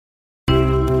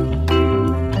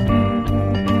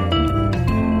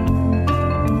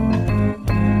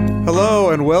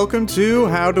and welcome to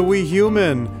How Do We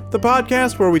Human, the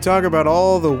podcast where we talk about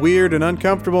all the weird and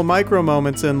uncomfortable micro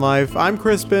moments in life. I'm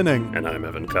Chris Binning. And I'm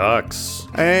Evan Cox.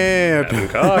 And... Evan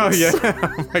Cox. Oh,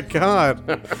 yeah. Oh, my God.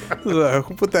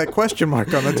 Who put that question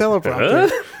mark on the teleprompter?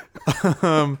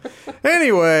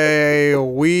 Anyway,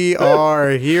 we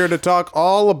are here to talk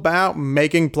all about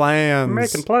making plans.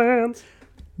 Making plans.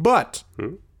 But...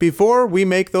 before we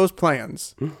make those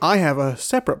plans, I have a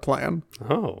separate plan.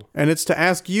 Oh. And it's to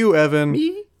ask you, Evan,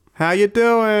 how you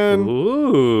doing?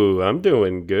 Ooh, I'm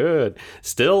doing good.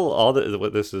 Still,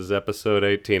 this is episode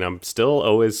 18. I'm still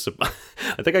always...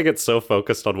 I think I get so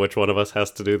focused on which one of us has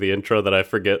to do the intro that I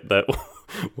forget that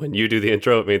when you do the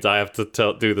intro, it means I have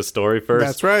to do the story first.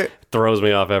 That's right. It throws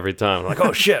me off every time. I'm like,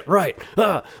 oh shit, right.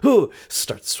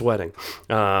 Start sweating.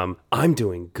 I'm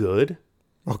doing good.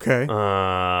 Okay.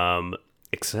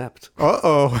 Except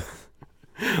Uh-oh.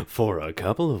 for a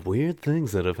couple of weird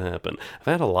things that have happened. I've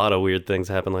had a lot of weird things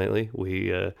happen lately.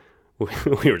 We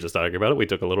were just talking about it. We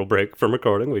took a little break from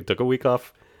recording. We took a week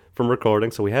off from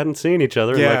recording, so we hadn't seen each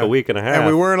other in like a week and a half. And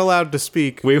we weren't allowed to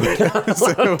speak. We were not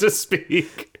allowed to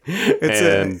speak.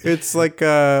 It's like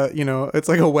it's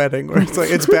like a wedding where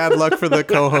it's bad luck for the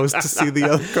co-host to see the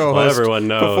other co-host. Well, everyone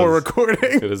knows before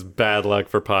recording. It is bad luck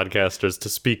for podcasters to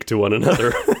speak to one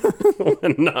another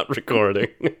when not recording.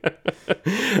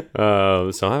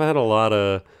 So I've had a lot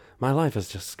of... My life has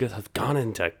just gone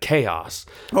into chaos.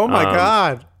 Oh my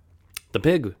God. The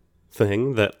big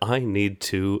thing that I need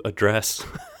to address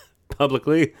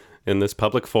publicly in this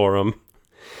public forum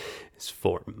is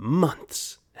for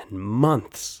months and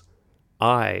months,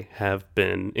 I have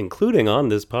been, including on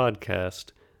this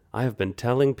podcast, I have been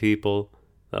telling people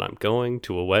that I'm going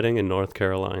to a wedding in North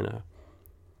Carolina.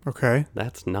 Okay.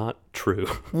 That's not true.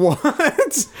 What?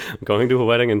 I'm going to a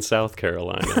wedding in South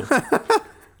Carolina.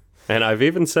 And I've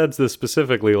even said this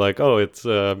specifically, like,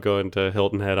 I'm going to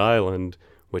Hilton Head Island,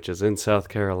 which is in South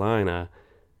Carolina.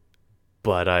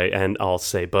 But I'll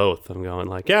say both. I'm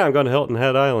going I'm going to Hilton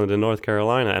Head Island in North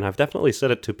Carolina. And I've definitely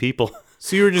said it to people.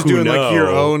 So you were just doing like your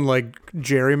own like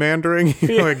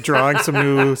gerrymandering, like drawing some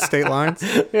new state lines?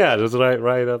 Yeah, just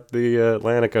right up the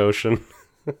Atlantic Ocean.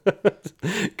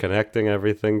 Connecting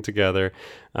everything together.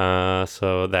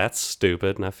 So that's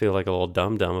stupid, and I feel like a little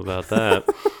dum-dum about that.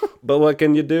 But what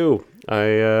can you do? I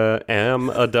am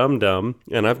a dum-dum,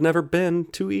 and I've never been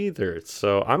to either.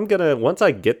 So I'm gonna, once I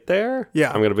get there,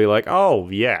 I'm gonna be like, oh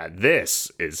yeah,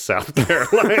 this is South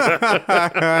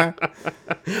Carolina.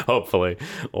 Hopefully.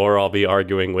 Or I'll be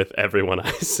arguing with everyone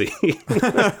I see.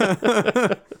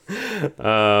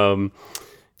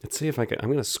 Let's see if I can. I'm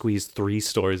going to squeeze 3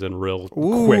 stories in real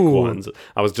quick ones.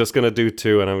 I was just going to do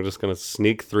 2, and I'm just going to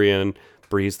sneak 3 in,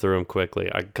 breeze through them quickly,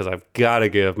 because I've got to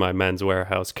give my Men's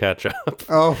Warehouse catch up.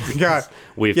 Oh, my God.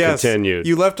 We've continued.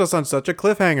 You left us on such a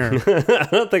cliffhanger.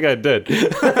 I don't think I did.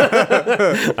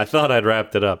 I thought I'd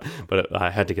wrapped it up, but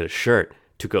I had to get a shirt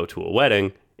to go to a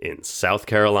wedding in South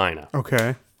Carolina.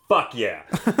 Okay. Fuck yeah.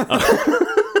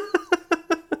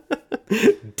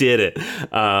 Did it.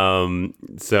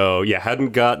 So yeah,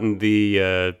 hadn't gotten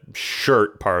the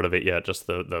shirt part of it yet, just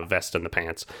the vest and the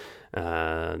pants.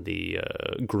 The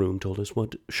groom told us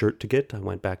what shirt to get. I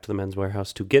went back to the Men's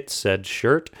Warehouse to get said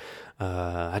shirt.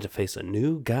 I had to face a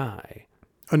new guy.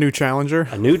 A new challenger?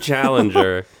 A new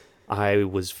challenger. I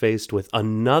was faced with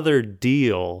another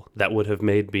deal that would have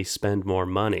made me spend more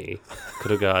money.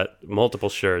 Could have got multiple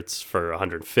shirts for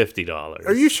 $150.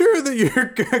 Are you sure that you're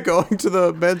going to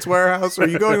the Men's Warehouse, or are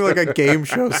you going to like a game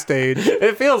show stage?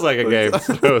 It feels like a game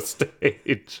show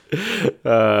stage.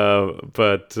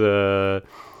 But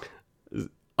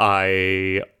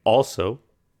I also,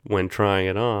 when trying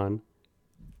it on,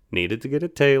 needed to get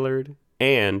it tailored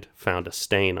and found a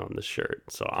stain on the shirt.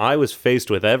 So I was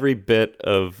faced with every bit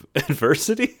of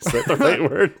adversity. Is that the right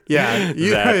word? Yeah.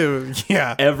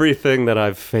 Yeah. Everything that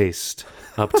I've faced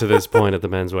up to this point at the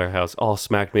Men's Warehouse all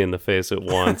smacked me in the face at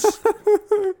once.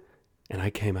 And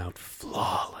I came out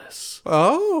flawless.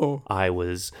 Oh. I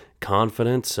was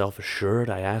confident, self-assured.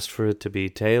 I asked for it to be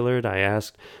tailored. I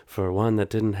asked for one that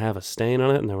didn't have a stain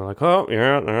on it, and they were like, oh,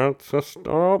 yeah, that's just,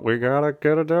 we gotta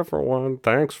get a different one.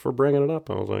 Thanks for bringing it up.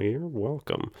 I was like, you're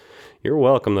welcome. You're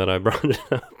welcome that I brought it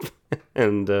up.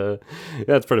 And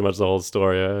that's pretty much the whole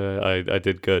story. I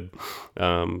did good.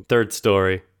 Third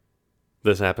story.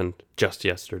 This happened just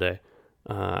yesterday.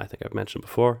 I think I've mentioned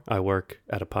before, I work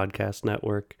at a podcast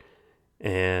network.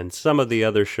 And some of the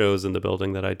other shows in the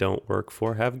building that I don't work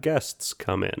for have guests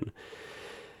come in.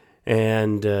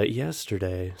 And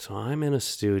yesterday, so I'm in a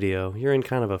studio. You're in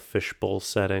kind of a fishbowl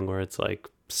setting where it's like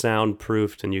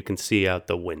soundproofed and you can see out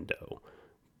the window.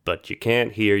 But you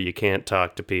can't hear, you can't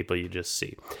talk to people, you just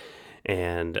see.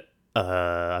 And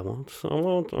I'm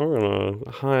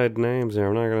gonna hide names here.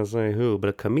 I'm not gonna say who, but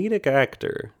a comedic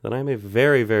actor that I'm a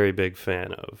very, very big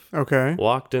fan of Okay.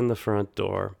 walked in the front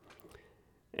door,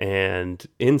 and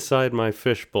inside my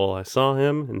fishbowl, I saw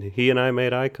him, and he and I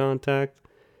made eye contact.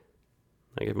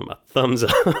 I gave him a thumbs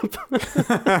up,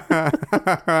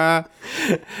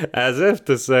 as if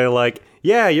to say, like,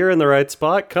 yeah, you're in the right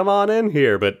spot. Come on in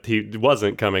here. But he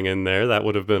wasn't coming in there. That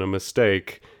would have been a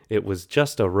mistake. It was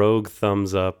just a rogue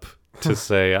thumbs up to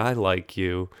say, I like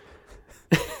you.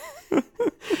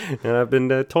 And I've been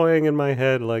toying in my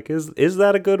head, like, is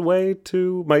that a good way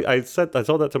to... I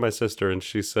told that to my sister, and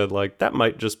she said, like, that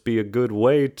might just be a good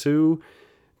way to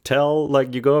tell,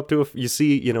 like, you go up to you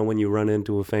see, when you run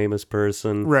into a famous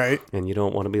person. Right. And you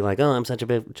don't want to be like, oh, I'm such a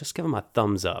big... Just give them a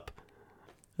thumbs up.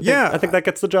 I think that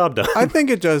gets the job done. I think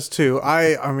it does too.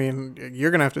 I mean, you're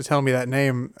gonna have to tell me that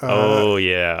name. Oh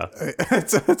yeah,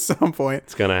 at some point.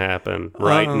 It's gonna happen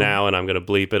right now, and I'm gonna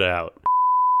bleep it out.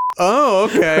 Oh,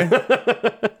 okay.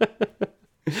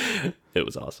 It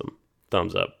was awesome.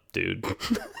 Thumbs up, dude.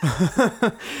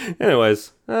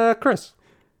 Anyways, Chris.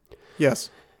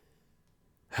 Yes.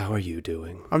 How are you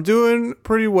doing? I'm doing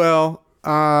pretty well.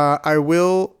 I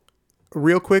will,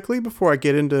 real quickly, before I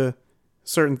get into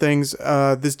certain things,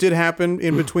 this did happen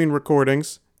in between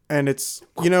recordings, and it's,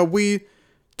 we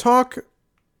talk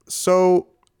so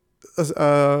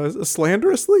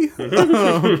slanderously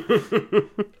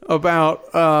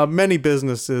about many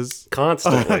businesses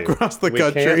constantly across the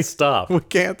country. We can't stop. We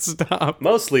can't stop.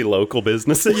 Mostly local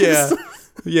businesses.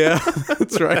 Yeah,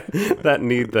 that's right. That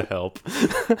need the help.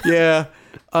 Yeah,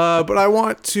 but I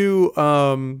want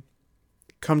to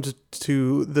come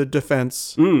to the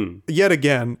defense yet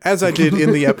again, as I did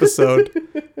in the episode.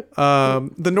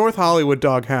 The North Hollywood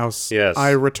Doghouse. Yes.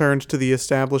 I returned to the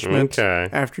establishment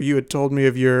after you had told me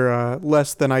of your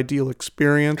less than ideal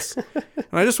experience.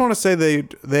 And I just want to say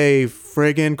they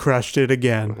friggin' crushed it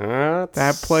again.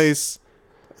 That place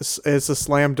is a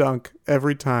slam dunk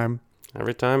every time.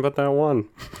 Every time but that one.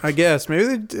 I guess. Maybe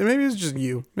it's just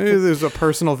you. Maybe there's a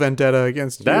personal vendetta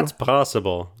against you. That's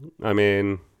possible. I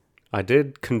mean, I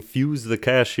did confuse the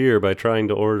cashier by trying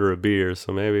to order a beer,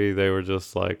 so maybe they were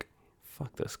just like,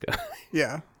 fuck this guy.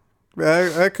 Yeah.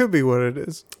 That could be what it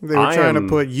is. They were trying to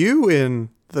put you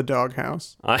in the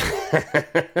doghouse. I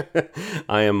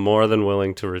am more than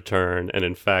willing to return, and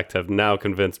in fact have now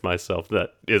convinced myself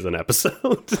that is an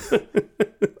episode.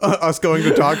 Us going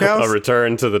to Doghouse? A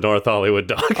return to the North Hollywood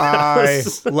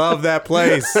Doghouse. I love that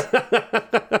place.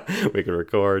 We could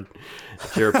record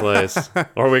at your place.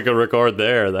 Or we could record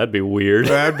there. That'd be weird.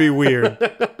 That'd be weird.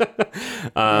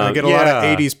 I get a lot of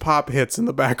 80s pop hits in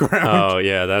the background. Oh,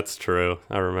 yeah, that's true.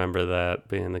 I remember that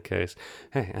being the case.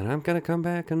 Hey, and I'm going to come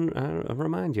back and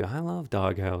remind you, I love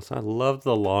Doghouse. I loved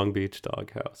the Long Beach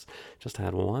Doghouse. Just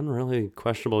had one really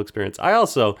questionable experience. I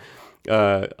also...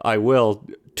 I will,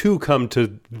 to come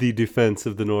to the defense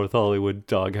of the North Hollywood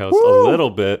Doghouse a little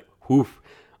bit,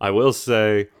 I will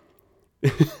say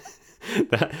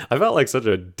that I felt like such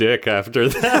a dick after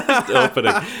that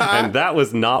opening. And that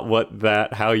was not what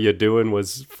that How You Doing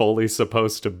was fully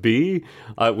supposed to be.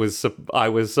 I was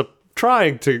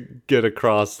trying to get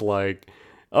across, like,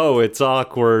 oh, it's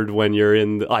awkward when you're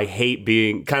I hate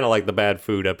being, kind of like the bad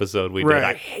food episode we did.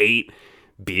 I hate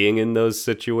being in those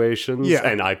situations,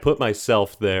 and I put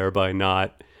myself there by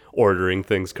not ordering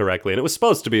things correctly, and it was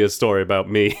supposed to be a story about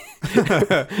me,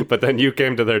 but then you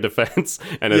came to their defense,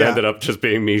 and it ended up just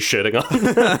being me shitting on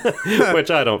them, which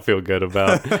I don't feel good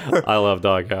about. I love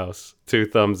Doghouse. 2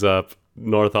 thumbs up.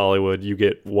 North Hollywood, you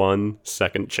get 1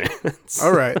 second chance.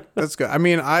 All right, that's good. I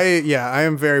mean, I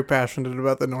am very passionate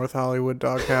about the North Hollywood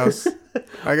Doghouse.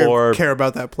 I care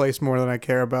about that place more than I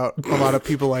care about a lot of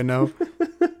people I know.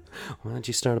 Why don't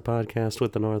you start a podcast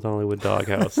with the North Hollywood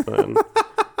Doghouse then?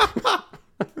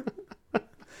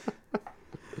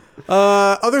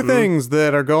 Other things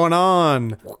that are going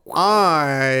on.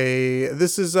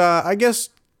 This is, I guess,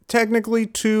 technically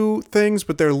 2 things,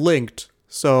 but they're linked.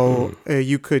 So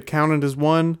you could count it as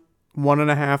 1,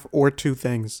 1.5, or 2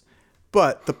 things.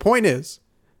 But the point is,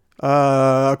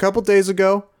 a couple days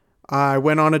ago, I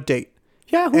went on a date.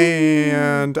 Yahoo!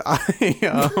 And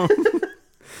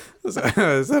Is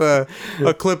that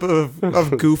a clip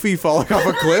of Goofy falling off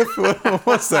a cliff?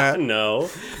 What's that? No,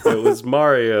 it was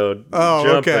Mario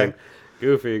jumping. Okay.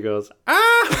 Goofy goes,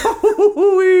 ah!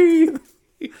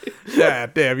 Yeah,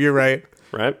 damn, you're right.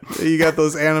 Right? You got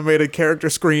those animated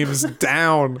character screams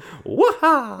down.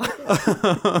 Wah!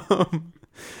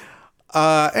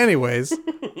 Anyways,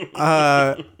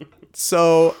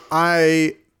 so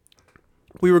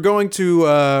we were going to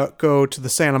go to the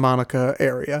Santa Monica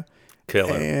area.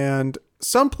 Killer. And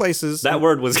some places... That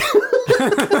word was...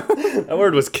 That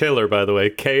word was killer, by the way.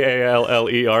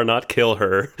 K-A-L-L-E-R, not kill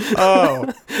her.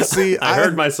 Oh, see, I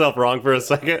heard myself wrong for a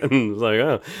second and was like,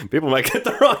 oh, people might get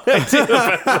the wrong idea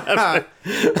about that.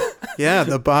 Yeah,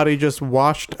 the body just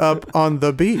washed up on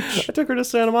the beach. I took her to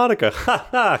Santa Monica. Ha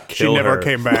ha. She never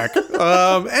came back.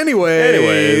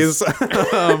 Anyways.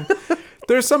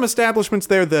 There's some establishments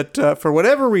there that, for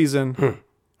whatever reason,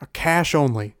 are cash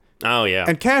only. Oh, yeah.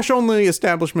 And cash only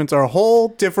establishments are a whole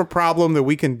different problem that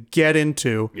we can get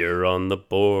into. You're on the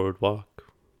boardwalk.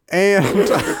 And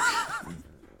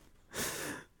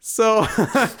so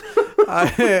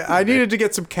I needed to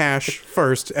get some cash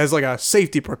first as like a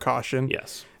safety precaution.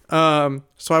 Yes. So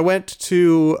I went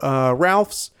to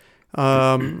Ralph's.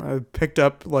 I picked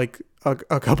up like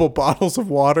a couple bottles of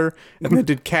water and then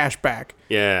did cash back.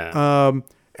 Yeah.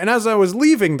 And as I was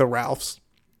leaving the Ralph's,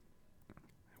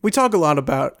 we talk a lot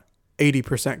about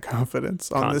 80%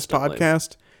 confidence on Constantly. this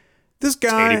podcast. This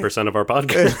guy, 80% of our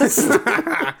podcast.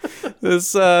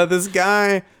 this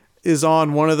guy is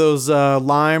on one of those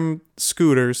Lime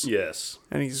scooters. Yes.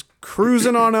 And he's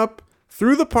cruising on up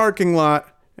through the parking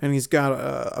lot, and he's got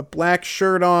a black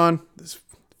shirt on, this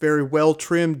very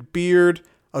well-trimmed beard,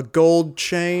 a gold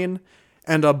chain,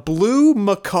 and a blue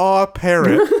macaw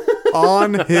parrot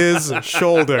on his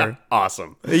shoulder.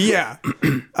 Awesome. Yeah.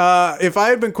 If I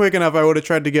had been quick enough, I would have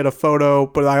tried to get a photo,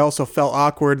 but I also felt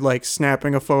awkward, like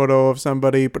snapping a photo of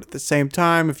somebody. But at the same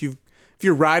time, if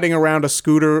you're riding around a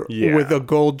scooter with a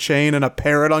gold chain and a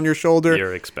parrot on your shoulder,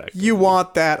 You're expecting. you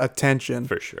want that attention.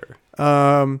 For sure.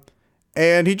 And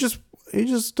he just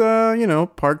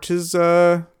parked his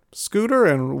scooter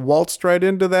and waltzed right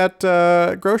into that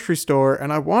grocery store.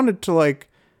 And I wanted to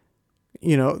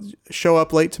show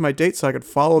up late to my date so I could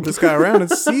follow this guy around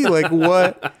and see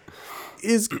what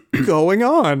is going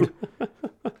on.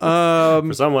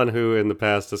 For someone who in the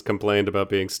past has complained about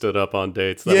being stood up on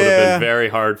dates, that would have been very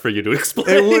hard for you to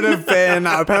explain. It would have been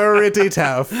pretty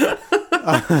tough. You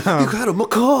got a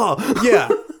macaw. Yeah,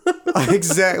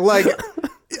 exactly. Like,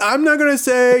 I'm not going to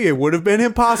say it would have been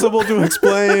impossible to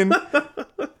explain.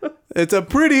 It's a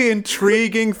pretty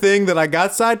intriguing thing that I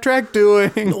got sidetracked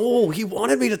doing. Oh, he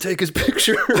wanted me to take his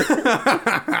picture.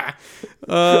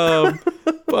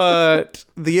 But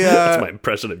That's my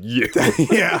impression of you.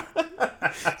 yeah,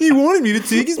 he wanted me to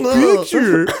take his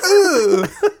picture.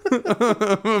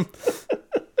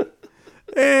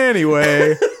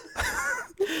 Anyway,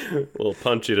 A little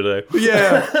punchy today.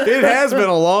 yeah, it has been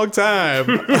a long time.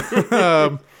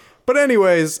 But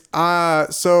anyways,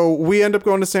 so we end up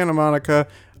going to Santa Monica.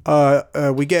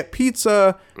 We get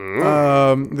pizza.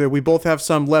 We both have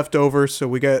some left over, so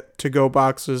we get to-go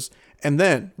boxes, and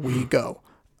then we go.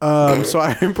 So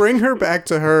I bring her back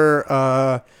to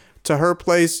her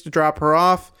place to drop her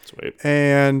off. Sweet.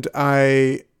 And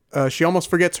she almost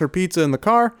forgets her pizza in the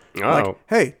car. Oh. Like,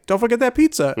 hey, don't forget that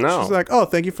pizza. No. She's like, oh,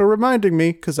 thank you for reminding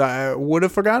me, because I would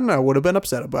have forgotten. I would have been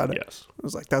upset about it. Yes. I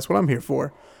was like, that's what I'm here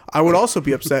for. I would also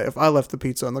be upset if I left the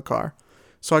pizza in the car.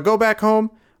 So I go back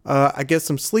home. I get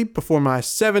some sleep before my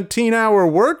 17-hour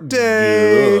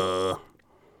workday. Ugh.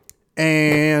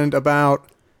 And about,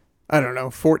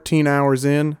 14 hours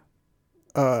in,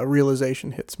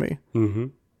 realization hits me. Mm-hmm.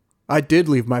 I did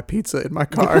leave my pizza in my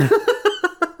car.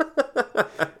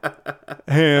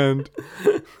 And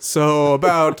so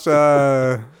about,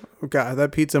 God,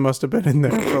 that pizza must have been in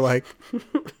there for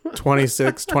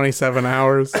 26, 27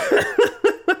 hours.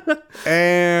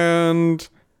 And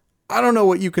I don't know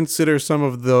what you consider some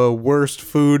of the worst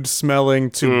food smelling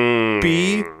to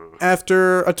be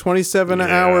after a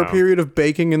 27-hour period of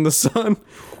baking in the sun.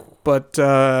 But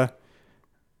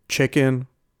chicken,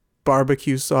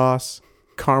 barbecue sauce,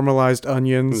 caramelized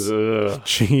onions, Ugh.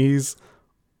 cheese,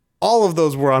 all of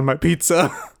those were on my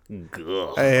pizza.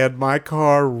 Ugh. And my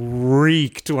car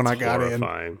reeked when I got in.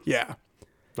 Horrifying. Yeah.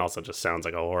 Also just sounds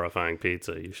like a horrifying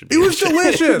pizza. You should be It was ashamed.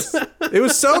 delicious. It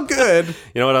was so good.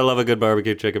 You know what? I love a good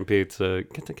barbecue chicken pizza.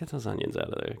 Get those onions out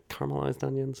of there. Caramelized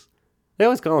onions. They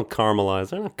always call them caramelized.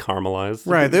 They're not caramelized.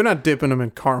 Right. They're not dipping them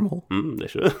in caramel. They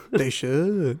should. They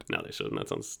should. No, they shouldn't. That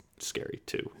sounds scary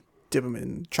too. Dip them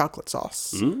in chocolate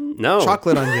sauce. No.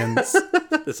 Chocolate onions.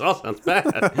 This all sounds bad.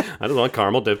 I just want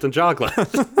caramel dipped in chocolate.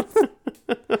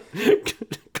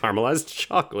 Caramelized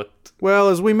chocolate. Well,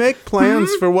 as we make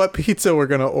plans for what pizza we're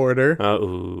going to order,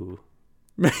 Ooh.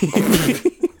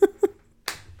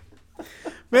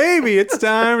 maybe it's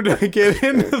time to get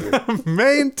into the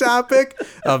main topic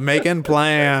of making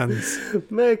plans.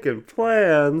 Making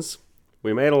plans.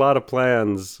 We made a lot of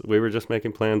plans. We were just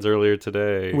making plans earlier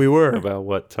today. We were. About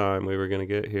what time we were going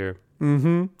to get here.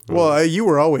 Well, you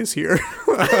were always here.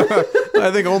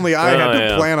 I think only I had to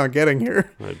yeah. plan on getting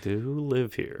here. I do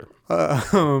live here.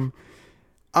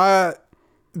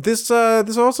 This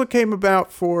also came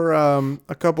about for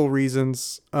a couple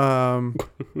reasons.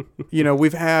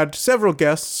 We've had several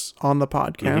guests on the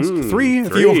podcast. Three,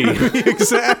 if you want to be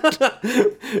exact.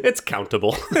 It's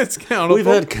countable. It's countable. We've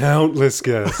had countless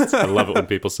guests. I love it when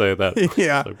people say that.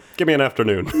 Yeah. So give me an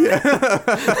afternoon.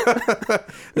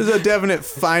 There's a definite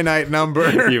finite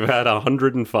number. You've had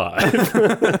 105.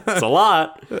 It's a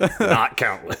lot, not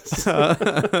countless.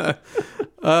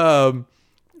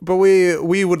 But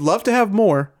we would love to have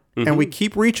more, and we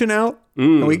keep reaching out,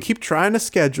 and we keep trying to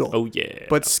schedule. Oh, yeah.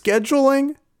 But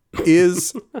scheduling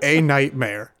is a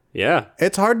nightmare. Yeah.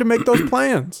 It's hard to make those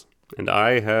plans. And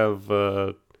I have,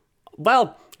 I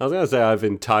was going to say I've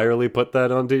entirely put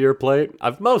that onto your plate.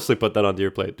 I've mostly put that onto your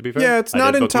plate, to be fair. Yeah, it's I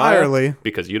not did book entirely. Maya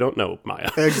because you don't know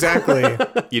Maya. Exactly.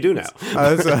 You do now.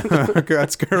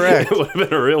 That's correct. It would have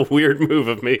been a real weird move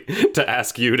of me to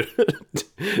ask you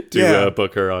to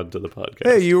book her onto the podcast.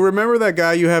 Hey, you remember that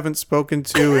guy you haven't spoken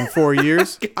to in 4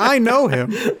 years? I know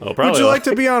him. Oh, probably Would you like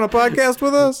to be on a podcast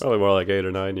with us? Probably more like 8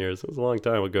 or 9 years. It was a long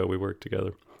time ago we worked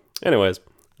together. Anyways,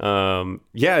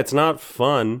 it's not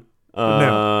fun.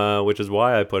 No. Which is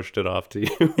why I pushed it off to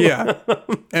you. Yeah.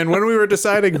 And when we were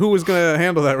deciding who was going to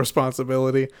handle that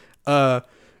responsibility,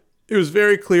 it was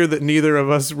very clear that neither of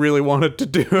us really wanted to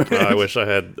do it. I wish I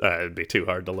had. It'd be too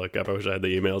hard to look up. I wish I had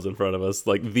the emails in front of us.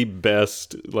 Like the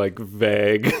best, like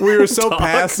vague. We were so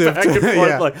passive. Back and forth.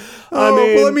 Yeah. Like,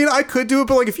 I could do it,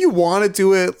 but like if you want to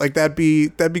do it, like that'd be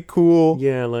cool.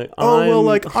 Yeah, like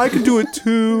I could do it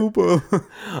too, but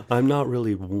I'm not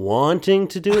really wanting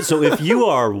to do it. So if you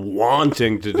are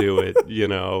wanting to do it,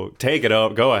 take it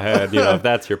up. Go ahead. If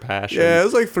that's your passion. Yeah, it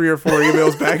was like 3 or 4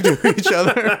 emails back to each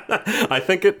other. I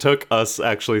think it took us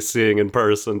actually seeing in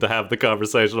person to have the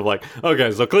conversation of like,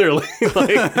 okay, so clearly like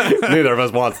neither of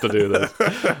us wants to do this.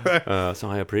 So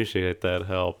I appreciate that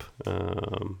help.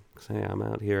 Hey, I'm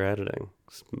out here editing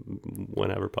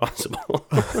whenever possible.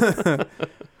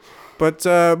 But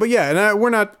yeah, and we're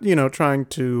not trying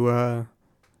to.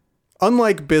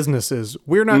 Unlike businesses,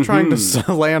 we're not trying to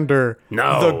slander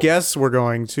the guests we're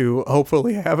going to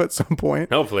hopefully have at some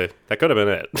point. Hopefully. That could have been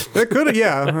it. It could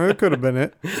have been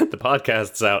it. The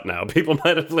podcast's out now. People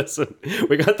might have listened.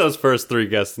 We got those first 3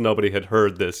 guests. Nobody had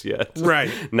heard this yet. Right.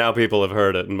 Now people have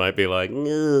heard it and might be like,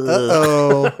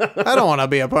 uh-oh, I don't want to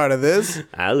be a part of this.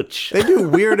 Ouch. They do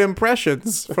weird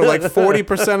impressions for like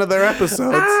 40% of their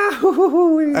episodes.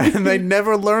 And they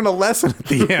never learn a lesson at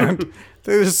the end.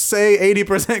 They just say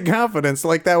 80% confidence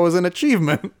like that was an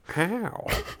achievement. How?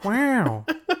 Wow.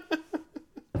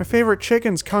 My favorite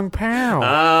chicken's Kung Pao.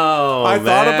 Oh, I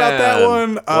thought about that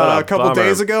one a couple bummer.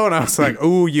 days ago, and I was like,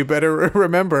 ooh, you better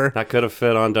remember. That could have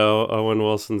fit onto Owen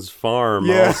Wilson's farm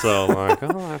also. Like,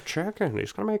 that chicken,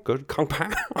 he's going to make good Kung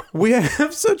Pao. We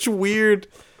have such weird,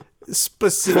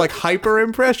 specific, like hyper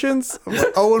impressions.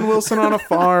 Owen Wilson on a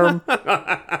farm.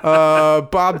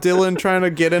 Bob Dylan trying to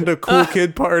get into cool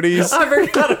kid parties. I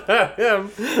forgot about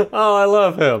him. Oh, I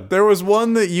love him. There was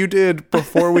one that you did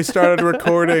before we started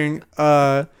recording.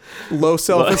 Low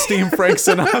self-esteem Frank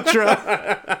Sinatra.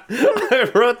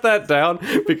 I wrote that down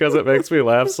because it makes me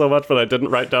laugh so much, but I didn't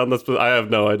write down this. I have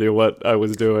no idea what I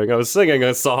was doing. I was singing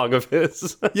a song of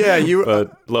his. Yeah,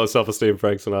 but low self-esteem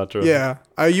Frank Sinatra.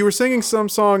 Yeah, you were singing some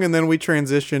song, and then we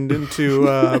transitioned into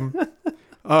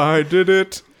I did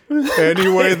it any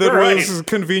way that was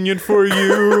convenient for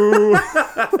you.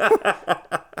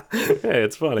 Hey,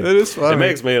 it's funny. It is funny. It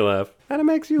makes me laugh, and it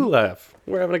makes you laugh.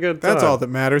 We're having a good time. That's all that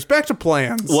matters. Back to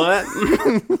plans. What?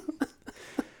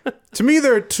 To me,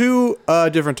 there are 2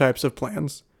 different types of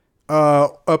plans.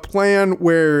 A plan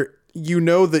where you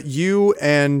know that you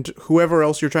and whoever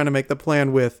else you're trying to make the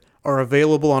plan with are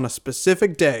available on a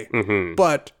specific day,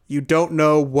 but you don't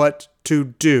know what to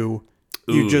do.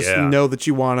 You just know that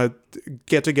you want to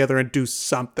get together and do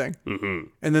something.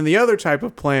 And then the other type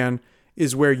of plan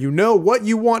is where you know what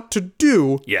you want to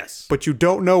do, Yes. but you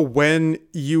don't know when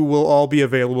you will all be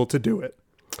available to do it.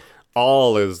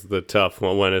 All is the tough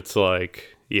one when it's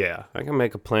like, yeah, I can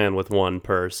make a plan with one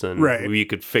person. Right. You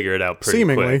could figure it out pretty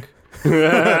Seemingly. quick.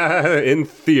 In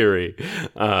theory.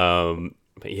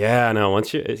 But yeah, no,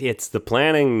 it's the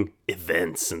planning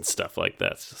events and stuff like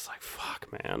that. It's just like, fuck,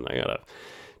 man, I gotta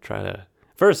try to.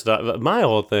 First, my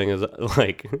whole thing is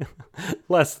like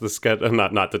less the schedule.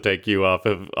 Not to take you off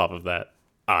of that.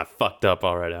 I fucked up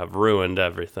already. I've ruined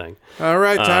everything. All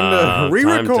right, time to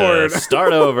re-record. Time to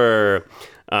start over.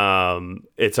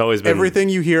 It's always been Everything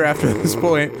you hear after this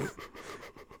point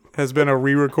has been a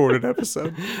re-recorded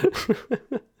episode.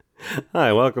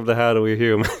 Hi, welcome to How Do We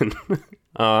Human?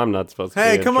 Oh, I'm not supposed to.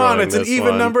 Hey, come on! It's an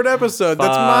even-numbered episode.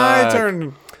 That's my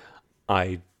turn.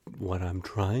 What I'm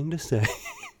trying to say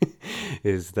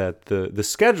is that the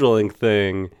scheduling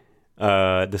thing,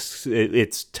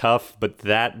 it's tough, but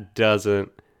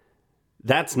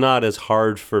that's not as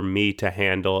hard for me to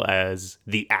handle as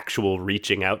the actual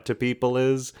reaching out to people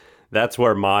is. That's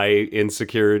where my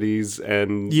insecurities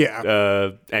and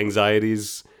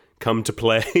anxieties come to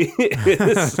play,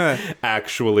 is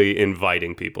actually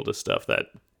inviting people to stuff that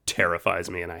terrifies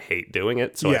me, and I hate doing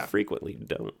it, so I frequently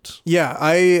don't. Yeah,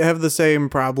 I have the same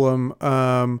problem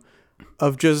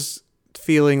of just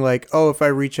feeling like, oh, if I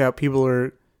reach out, people are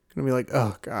going to be like,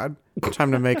 oh, God,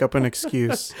 time to make up an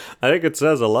excuse. I think it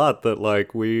says a lot that,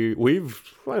 like, we've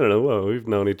I don't know, we've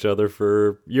known each other for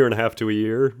a year and a half to a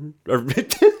year.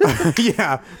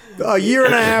 Yeah, a year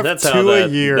and a half a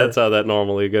year. That's how that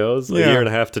normally goes. A year and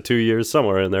a half to 2 years,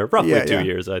 somewhere in there. Roughly 2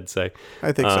 years, I'd say.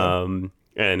 I think so.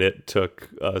 And it took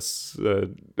us... it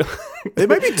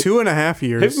might be 2.5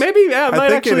 years. Maybe, yeah, it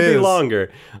might actually be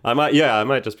longer. I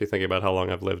might just be thinking about how long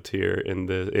I've lived here in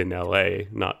LA,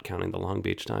 not counting the Long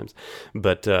Beach times.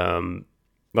 But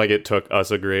like, it took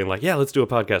us agreeing, like, yeah, let's do a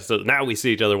podcast. So now we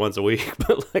see each other once a week.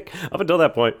 But like, up until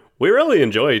that point, we really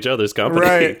enjoy each other's company.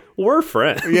 Right. We're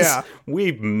friends. Yeah.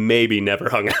 We maybe never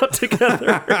hung out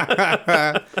together.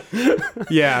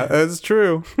 Yeah, that's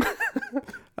true.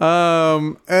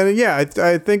 And yeah,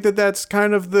 I think that that's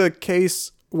kind of the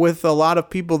case with a lot of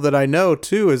people that I know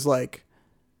too, is like,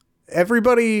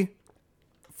 everybody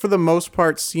for the most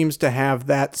part seems to have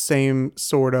that same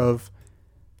sort of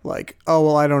like, oh,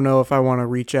 well, I don't know if I want to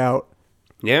reach out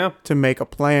to make a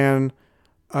plan.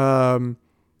 And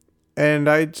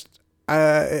I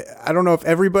don't know if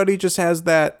everybody just has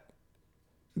that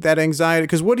anxiety,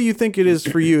 because what do you think it is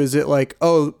for you? Is it like,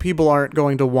 oh, people aren't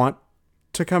going to want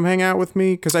to come hang out with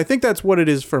me? Because I think that's what it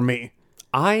is for me.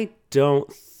 I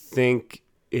don't think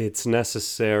it's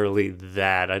necessarily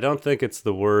that. I don't think it's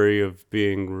the worry of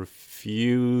being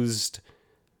refused,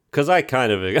 because I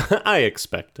kind of I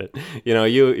expect it. You know,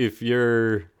 if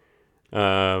you're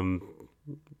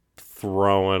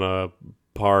throwing a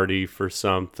party for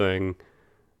something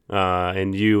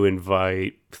and you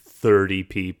invite 30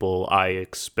 people, I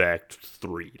expect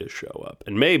 3 to show up.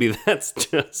 And maybe that's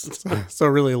just... so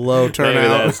really low turnout. Maybe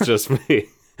that's just me.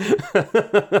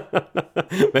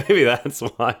 Maybe that's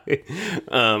why.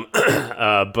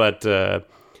 But the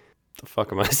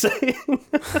fuck am I saying?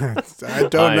 I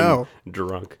don't know. I'm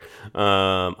drunk.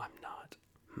 I'm not.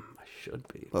 I should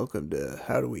be. Welcome to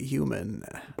How Do We Human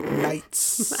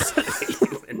Nights.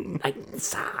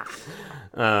 Nights.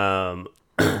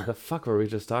 The fuck were we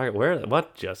just talking?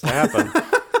 What just happened?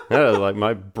 That was like,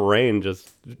 my brain just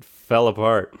fell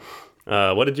apart.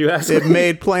 What did you ask? It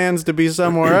made plans to be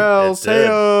somewhere else.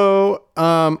 Heyo.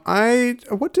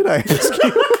 What did I ask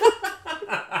you?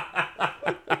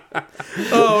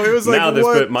 Oh, it was like, now this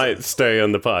bit might stay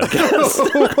on the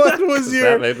podcast. What was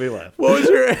your... That made me laugh. What was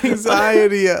your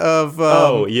anxiety of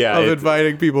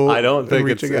inviting people? I don't think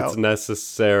it's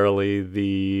necessarily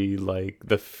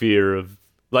the fear of...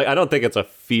 Like, I don't think it's a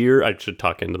fear. I should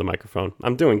talk into the microphone.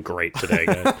 I'm doing great today,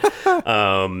 guys.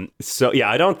 So, yeah,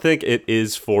 I don't think it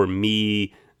is for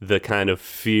me the kind of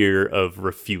fear of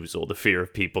refusal, the fear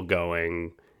of people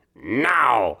going,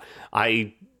 no.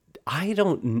 I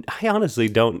honestly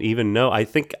don't even know. I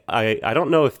think, I don't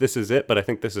know if this is it, but I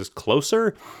think this is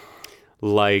closer.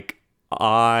 Like,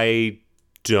 I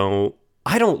don't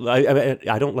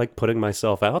like putting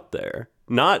myself out there.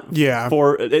 Not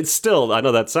for, it's still, I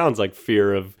know that sounds like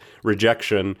fear of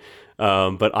rejection,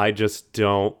 but I just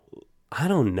don't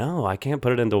know. I can't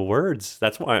put it into words.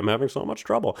 That's why I'm having so much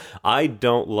trouble. I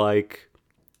don't like...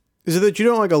 Is it that you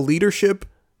don't like a leadership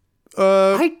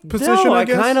position, I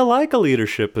guess? I kind of like a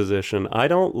leadership position. I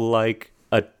don't like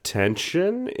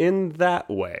attention in that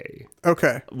way.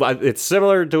 Okay. It's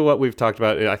similar to what we've talked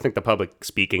about. I think the public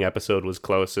speaking episode was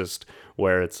closest,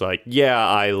 where it's like, yeah,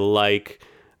 I like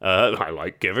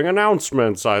giving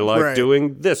announcements. I like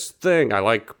doing this thing. I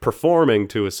like performing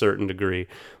to a certain degree.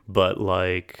 But,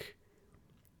 like,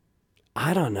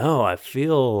 I don't know. I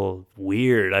feel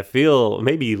weird. I feel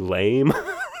maybe lame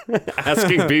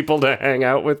asking people to hang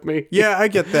out with me. Yeah, I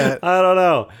get that. I don't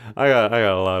know. I got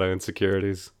a lot of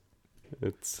insecurities.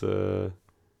 It's,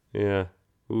 yeah.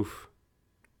 Oof.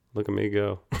 Look at me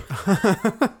go.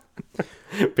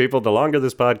 People, the longer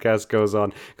this podcast goes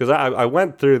on, because I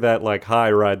went through that like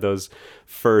high ride, those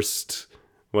first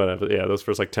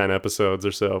like 10 episodes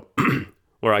or so,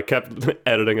 where I kept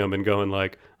editing them and going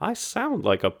like, I sound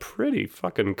like a pretty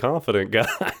fucking confident guy.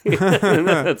 And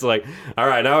then it's like, all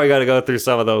right, now we got to go through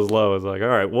some of those lows. Like, all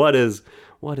right, what is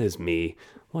me?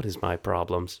 What is my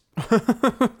problems?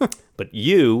 But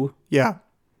you, it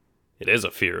is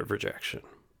a fear of rejection.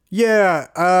 Yeah,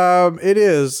 it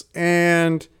is,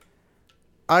 and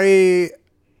I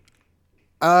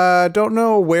don't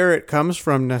know where it comes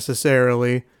from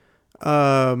necessarily,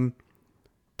 but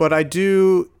I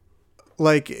do,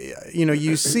 like, you know,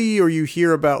 you see or you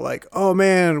hear about, like, oh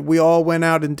man, we all went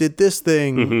out and did this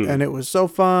thing, and it was so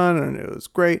fun and it was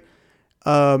great,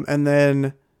 and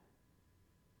then,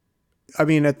 I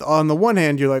mean, on the one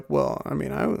hand, you're like, well, I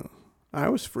mean, I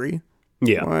was free.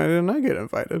 Yeah. Why didn't I get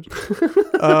invited?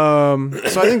 So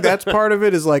I think that's part of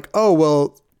it, is like, oh,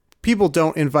 well, people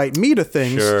don't invite me to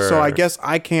things, so I guess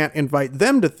I can't invite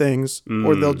them to things,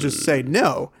 or they'll just say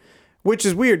no, which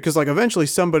is weird, because, like, eventually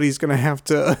somebody's going to have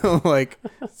to, like,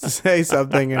 say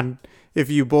something, and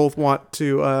if you both want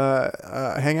to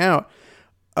hang out.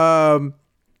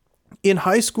 In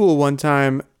high school one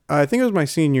time, I think it was my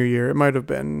senior year, it might have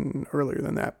been earlier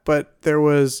than that, but there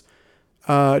was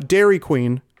Dairy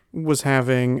Queen was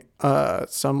having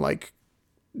some, like,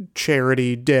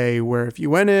 charity day where if you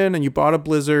went in and you bought a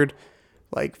Blizzard,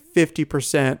 like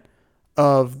 50%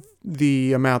 of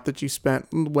the amount that you spent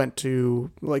went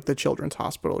to, like, the children's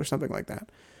hospital or something like that.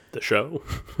 The show?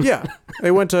 Yeah.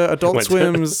 They went to Adult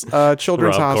Swim's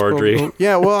children's Rob hospital. Corddry.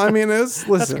 Yeah, well, I mean,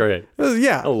 listen. That's great.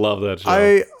 Yeah. I love that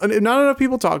show. Not enough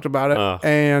people talked about it.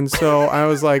 And so I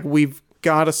was like, we've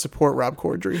got to support Rob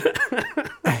Corddry.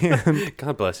 And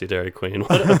God bless you, Dairy Queen.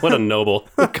 What a noble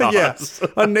cause. yes,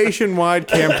 a nationwide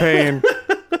campaign.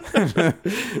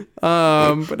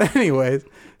 But anyways,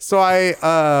 so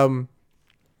I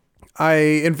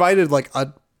invited, like,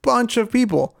 a bunch of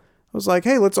people. I was like,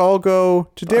 hey, let's all go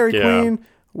to Dairy Queen.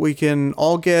 We can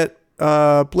all get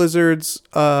Blizzards,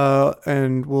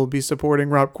 and we'll be supporting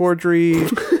Rob Corddry.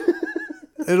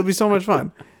 It'll be so much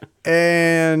fun.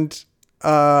 And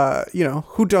you know,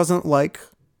 who doesn't like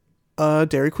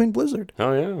Dairy Queen Blizzard?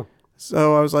 Oh, yeah.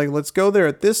 So I was like, let's go there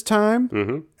at this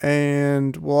time,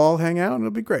 and we'll all hang out, and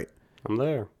it'll be great. I'm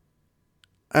there.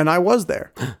 And I was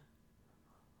there.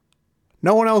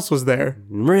 No one else was there.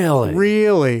 Really?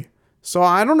 Really. So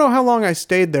I don't know how long I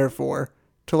stayed there for,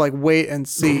 to, like, wait and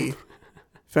see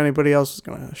if anybody else was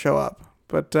going to show up.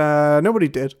 But nobody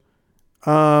did.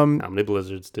 How many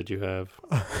Blizzards did you have?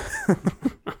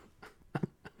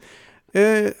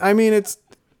 I mean, it's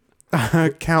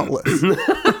countless.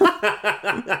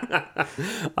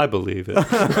 I believe it.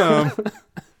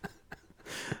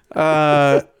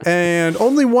 And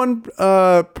only one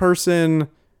person,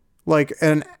 like,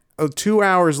 2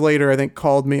 hours later, I think,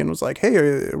 called me and was like, hey,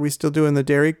 are we still doing the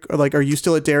Dairy, or, like, are you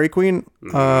still at Dairy Queen?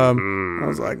 I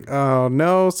was like, oh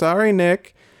no, sorry,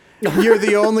 Nick, you're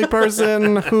the only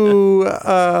person who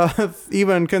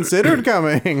even considered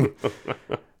coming.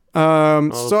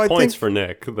 So I points think for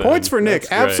Nick. Then. points for Nick, That's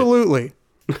great. absolutely.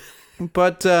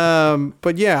 But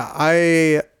yeah,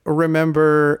 I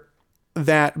remember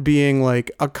that being, like,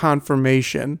 a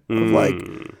confirmation of, like,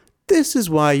 this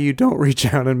is why you don't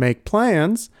reach out and make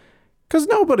plans, because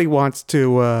nobody wants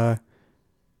to.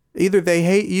 Either they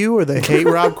hate you or they hate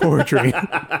Rob Corddry.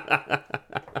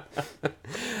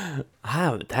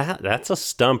 That's a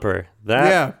stumper.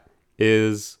 That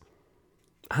is,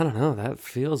 I don't know. That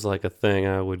feels like a thing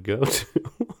I would go to.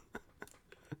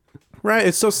 Right,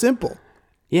 it's so simple.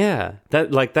 Yeah,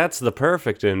 that's the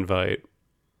perfect invite.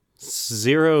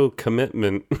 Zero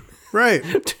commitment.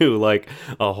 Right. To, like,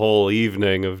 a whole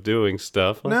evening of doing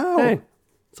stuff. Like, No. Hey,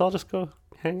 let's all just go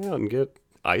hang out and get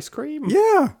ice cream.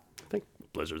 Yeah. I think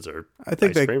Blizzards are. I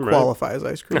think ice they cream, qualify as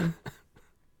ice cream.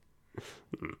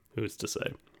 Right? Who's to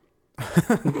say?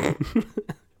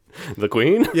 The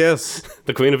Queen? Yes.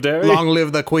 The Queen of Dairy? Long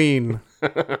live the Queen.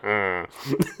 But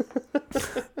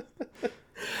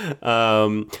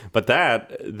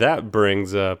that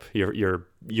brings up your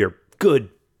good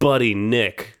buddy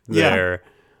Nick there.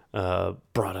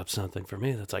 Brought up something for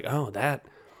me that's like, oh, that,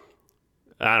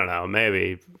 I don't know,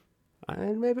 maybe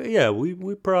yeah,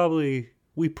 we probably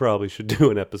should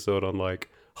do an episode on, like,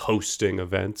 hosting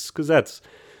events, because that's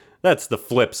the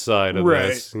flip side of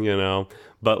this, you know.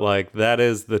 But, like, that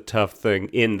is the tough thing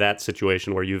in that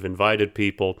situation where you've invited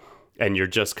people and you're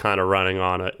just kind of running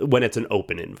on it when it's an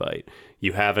open invite.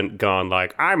 You haven't gone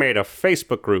like, I made a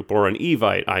Facebook group or an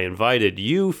Evite. I invited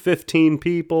you 15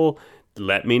 people.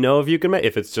 Let me know if you can make.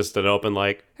 If it's just an open,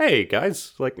 like, hey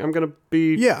guys, like, I'm gonna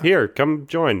be here. Come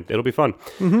join. It'll be fun.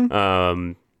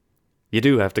 You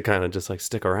do have to kind of just, like,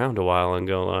 stick around a while and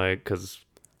go, like, because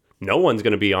no one's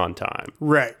gonna be on time.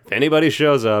 Right. If anybody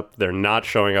shows up, they're not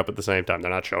showing up at the same time. They're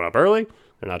not showing up early.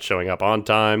 They're not showing up on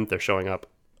time. They're showing up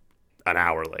an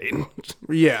hour late.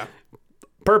 Yeah.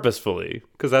 Purposefully,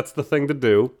 because that's the thing to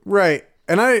do. Right.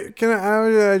 And I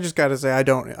just gotta say, I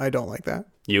don't like that.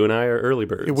 You and I are early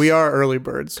birds. We are early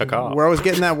birds. Caw-caw. We're always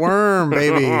getting that worm,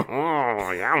 baby.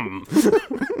 Oh, yum.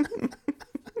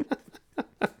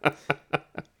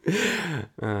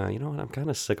 You know what? I'm kind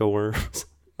of sick of worms.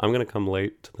 I'm going to come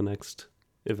late to the next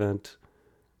event.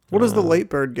 What does the late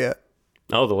bird get?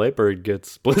 Oh, the late bird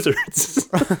gets blizzards.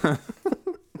 I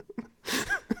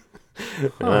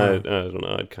don't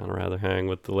know. I'd kind of rather hang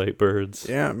with the late birds.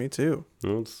 Yeah, me too.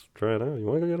 Let's try it out. You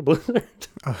want to go get a blizzard?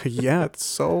 Yeah, it's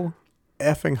so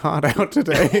effing hot out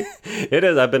today. It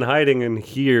is. I've been hiding in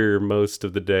here most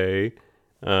of the day,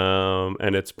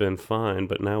 and it's been fine.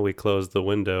 But now we closed the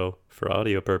window for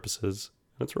audio purposes.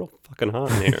 It's real fucking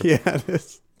hot in here. Yeah, it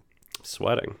is.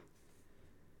 Sweating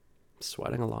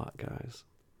a lot, guys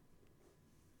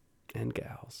and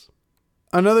gals.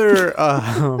 Another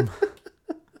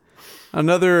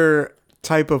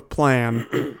type of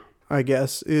plan, I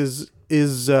guess, is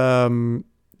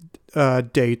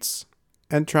dates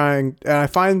and I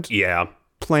find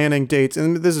planning dates,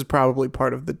 and this is probably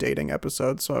part of the dating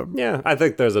episode. So yeah, I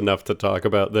think there's enough to talk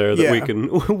about there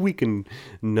that we can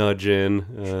nudge in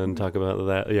and talk about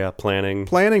that. Yeah,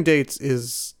 planning dates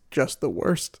is just the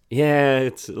worst. Yeah,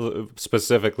 it's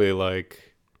specifically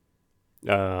like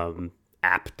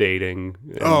app dating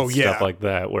and stuff like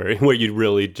that, where you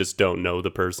really just don't know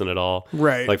the person at all.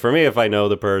 Right. Like for me, if I know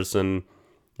the person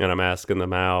and I'm asking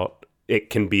them out, it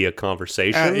can be a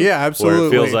conversation. Yeah, absolutely. Where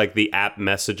it feels like the app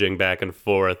messaging back and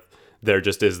forth, there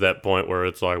just is that point where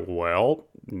it's like, well,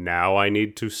 now I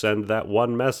need to send that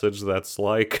one message that's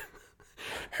like,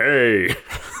 hey,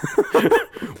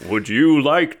 would you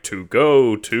like to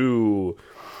go to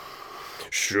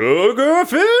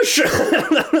Sugarfish?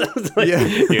 Like,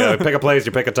 yeah, pick a place,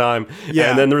 you pick a time,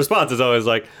 and then the response is always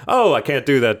like, "Oh, I can't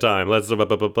do that time. Let's blah,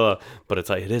 blah, blah, blah." But it's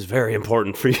like it is very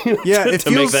important for you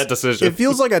to make that decision. It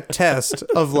feels like a test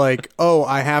of like, oh,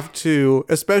 I have to,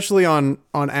 especially on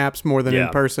apps more than in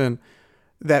person.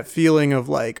 That feeling of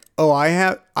like, oh, I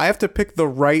have to pick the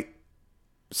right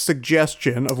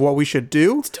suggestion of what we should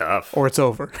do. It's tough, or it's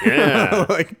over. Yeah,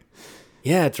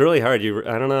 yeah, it's really hard.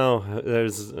 I don't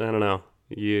know.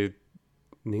 You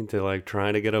need to like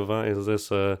try to get a vibe. Is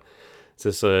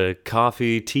this a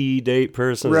coffee tea date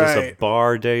person? Is this a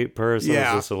bar date person?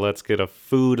 Yeah. Is this a let's get a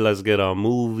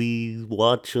movie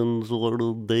watching sort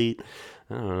of date?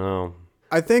 I don't know.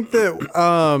 I think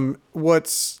that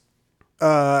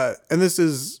and this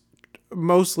is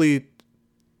mostly,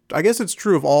 I guess it's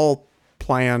true of all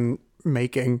plan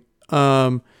making,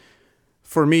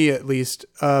 for me at least,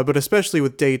 but especially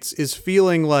with dates, is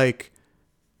feeling like,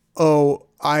 oh,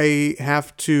 I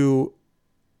have to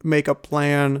make a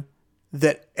plan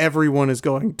that everyone is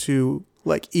going to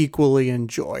like equally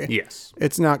enjoy. Yes.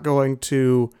 It's not going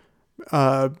to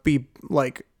be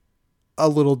like a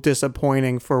little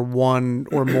disappointing for one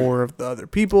or more of the other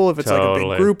people. If it's like a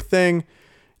big group thing,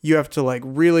 you have to like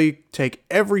really take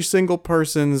every single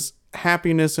person's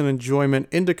happiness and enjoyment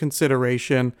into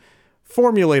consideration,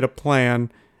 formulate a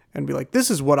plan, and be like, this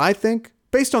is what I think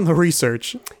based on the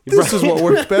research. This is what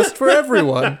works best for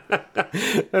everyone.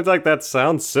 It's like, that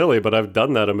sounds silly, but I've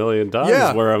done that a million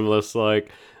times where I'm just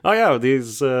like, oh yeah,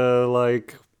 these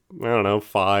like, I don't know,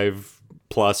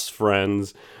 5+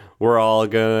 friends, we're all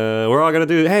gonna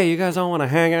do, hey, you guys all want to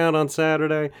hang out on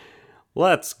Saturday?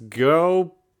 Let's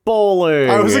go bowling.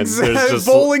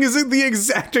 Bowling is the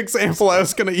exact example I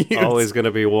was going to use. Always going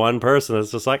to be one person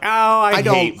that's just like, oh, I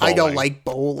don't like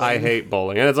bowling. I hate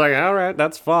bowling. And it's like, all right,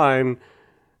 that's fine.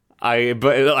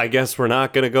 But I guess we're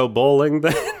not going to go bowling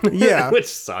then. Yeah. Which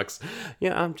sucks.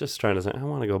 Yeah, I'm just trying to say, I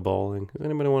want to go bowling. Does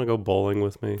anybody want to go bowling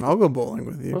with me? I'll go bowling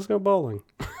with you. Let's go bowling.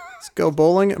 Let's go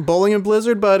bowling and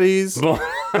Blizzard buddies.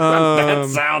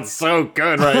 That sounds so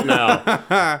good right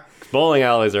now. Bowling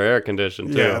alleys are air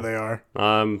conditioned too. Yeah, they are.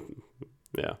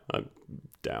 Yeah, I'm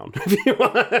down.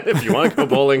 If you want to go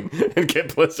bowling and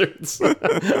get blizzards,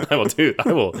 I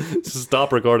will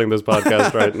stop recording this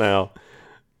podcast right now.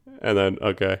 And then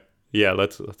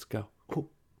let's go. Ooh.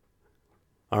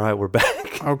 All right, we're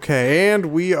back. Okay, and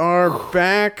we are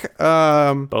back.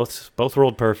 Both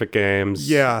rolled perfect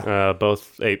games. Yeah.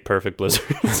 Both ate perfect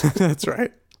blizzards. That's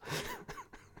right.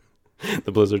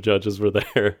 The blizzard judges were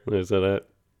there. They said it.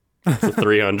 It's a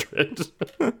 300.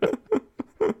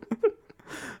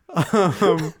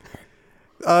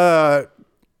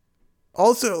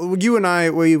 Also, you and I,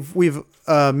 we've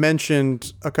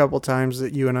mentioned a couple times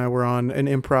that you and I were on an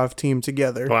improv team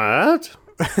together. What?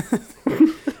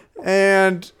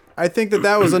 And I think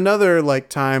that was another like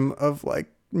time of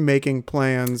like making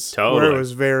plans where it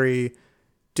was very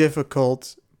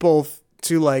difficult both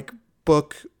to like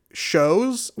book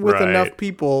shows with enough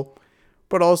people,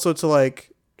 but also to like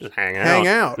just hang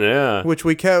out. Yeah. Which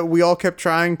we all kept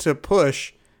trying to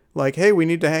push, like, hey, we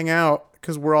need to hang out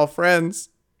because we're all friends.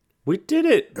 We did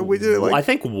it. We did it, like- I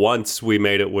think once we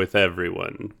made it with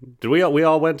everyone. Did we? We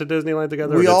all went to Disneyland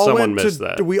together. We or did all someone went miss to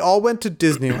that? we all went to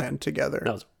Disneyland together.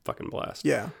 That was a fucking blast.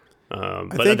 Yeah. But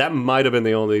think- that might have been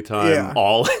the only time Yeah.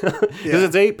 all because Yeah.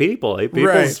 it's 8 people. 8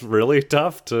 people's Right. really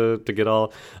tough to get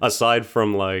all. Aside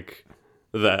from like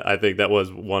that, I think that was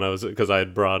one I was because I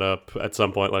had brought up at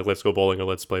some point like let's go bowling or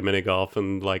let's play mini golf,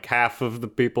 and like half of the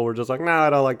people were just like, no, I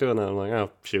don't like doing that. I'm like,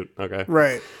 oh shoot, okay,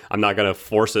 Right. I'm not gonna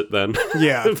force it then.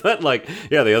 Yeah. But like,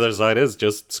 yeah, the other side is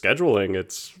just scheduling.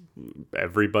 It's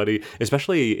everybody,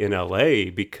 especially in LA,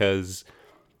 because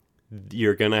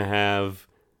you're gonna have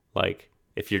like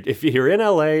if you're in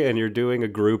LA and you're doing a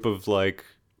group of like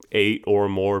 8 or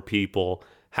more people,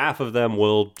 half of them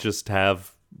will just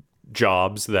have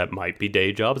jobs that might be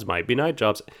day jobs, might be night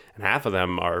jobs, and half of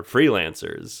them are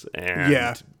freelancers. And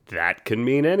Yeah. that can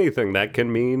mean anything. That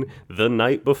can mean the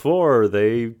night before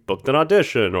they booked an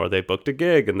audition or they booked a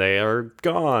gig and they are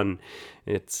gone.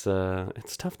 It's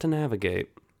tough to navigate.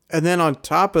 And then on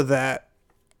top of that,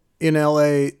 in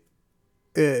LA,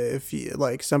 if you,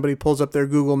 like somebody pulls up their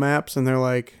Google Maps and they're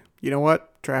like, you know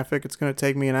what, traffic, it's going to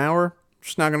take me an hour. I'm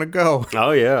just not going to go.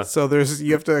 Oh yeah. So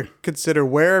you have to consider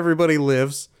where everybody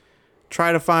lives,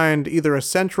 try to find either a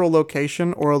central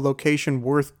location or a location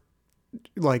worth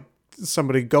like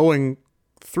somebody going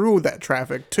through that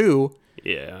traffic too.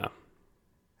 Yeah.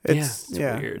 It's it's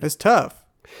weird. It's tough.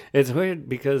 It's weird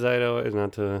because I know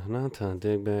not to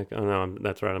dig back. Oh no,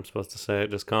 that's right. I'm supposed to say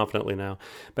it just confidently now.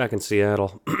 Back in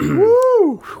Seattle.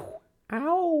 Woo!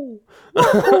 Ow.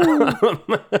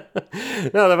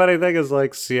 No, the funny thing is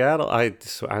like Seattle. I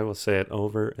will say it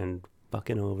over and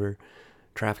fucking over.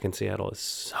 Traffic in Seattle is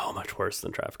so much worse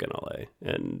than traffic in LA,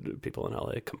 and people in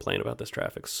LA complain about this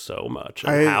traffic so much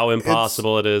and how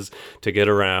impossible it is to get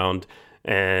around.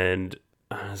 And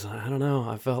I was like, I don't know.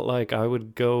 I felt like I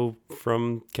would go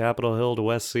from Capitol Hill to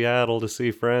West Seattle to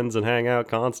see friends and hang out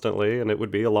constantly, and it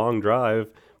would be a long drive,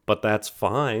 but that's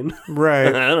fine. Right.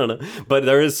 I don't know. But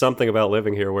there is something about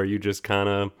living here where you just kind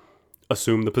of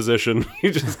assume the position.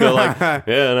 You just go like, yeah,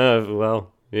 no,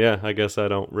 well, yeah, I guess I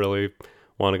don't really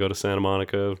want to go to Santa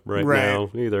Monica right now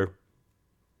either.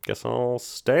 Guess I'll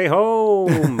stay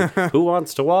home. Who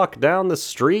wants to walk down the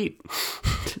street?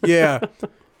 Yeah.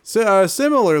 So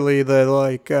similarly,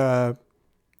 the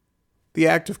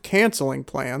act of canceling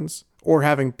plans or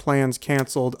having plans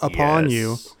canceled upon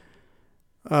you.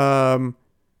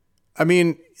 I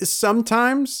mean,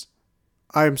 sometimes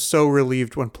I'm so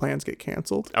relieved when plans get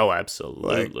canceled. Oh,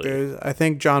 absolutely. I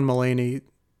think John Mulaney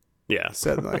Yeah.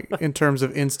 said like in terms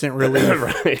of instant relief,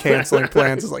 Right. canceling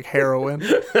plans is like heroin.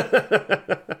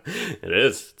 It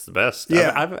is. It's the best.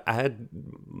 Yeah. I had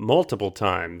multiple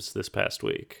times this past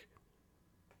week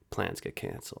plans get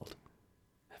canceled.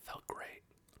 It felt great.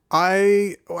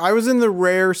 I was in the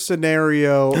rare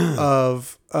scenario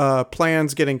of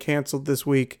plans getting canceled this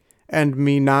week and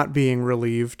me not being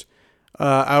relieved.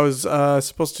 I was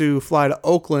supposed to fly to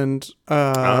Oakland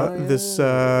this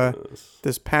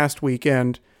past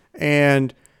weekend,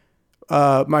 and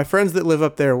my friends that live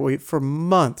up there, for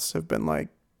months have been like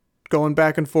going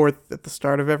back and forth at the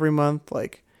start of every month,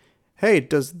 like, hey,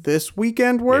 does this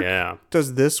weekend work? Yeah.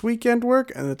 Does this weekend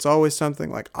work? And it's always something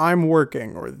like I'm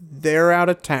working or they're out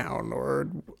of town or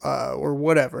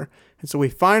whatever. And so we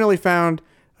finally found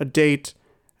a date,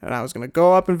 and I was going to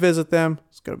go up and visit them.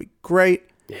 It's going to be great.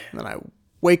 Yeah. And then I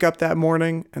wake up that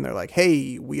morning and they're like,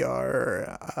 hey, we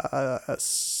are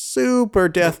super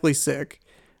deathly sick.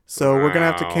 So we're going to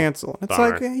have to Wow. cancel. And it's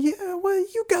Bummer. like, yeah, well,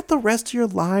 you got the rest of your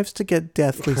lives to get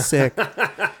deathly sick.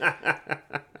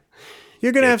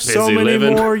 You're going to have so busy many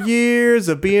living. more years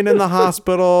of being in the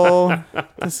hospital.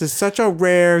 This is such a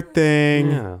rare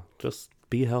thing. Yeah. Just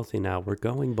be healthy now. We're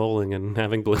going bowling and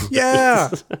having blizzards. Yeah.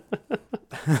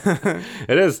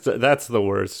 It is. That's the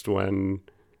worst when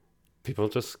people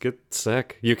just get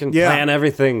sick. You can Yeah. plan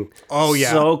everything Oh, yeah.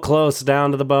 so close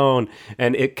down to the bone,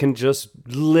 and it can just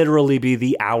literally be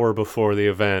the hour before the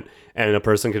event, and a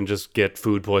person can just get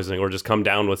food poisoning or just come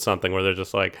down with something where they're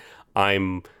just like,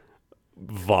 I'm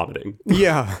vomiting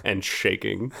Yeah. and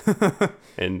shaking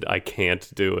and I can't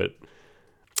do it.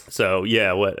 So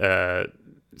yeah, what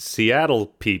Seattle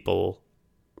people,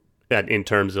 in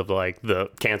terms of like the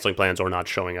canceling plans or not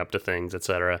showing up to things,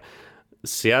 etc.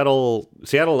 Seattle,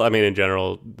 I mean, in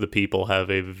general, the people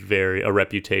have a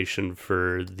reputation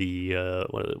for the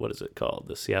what is it called?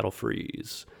 The Seattle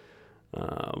Freeze,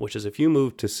 which is if you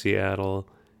move to Seattle,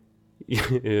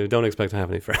 you don't expect to have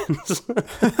any friends.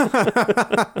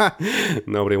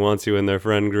 Nobody wants you in their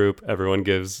friend group. Everyone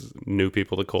gives new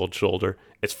people the cold shoulder.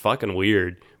 It's fucking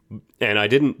weird. And I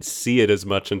didn't see it as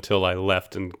much until I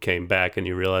left and came back, and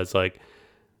you realize like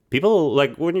people,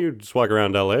 like, when you just walk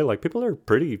around LA, like, people are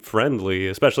pretty friendly,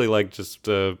 especially, like, just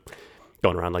going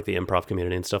around, like, the improv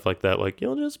community and stuff like that. Like,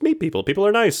 you'll just meet people. People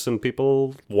are nice, and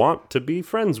people want to be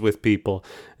friends with people.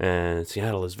 And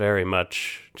Seattle is very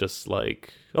much just,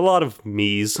 like, a lot of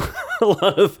me's, a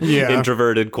lot of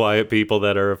introverted, quiet people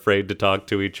that are afraid to talk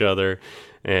to each other.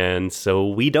 And so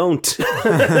we don't.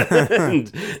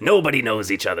 And nobody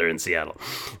knows each other in Seattle.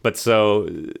 But so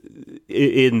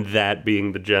in that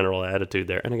being the general attitude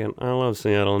there. And again, I love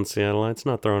Seattle and Seattleites,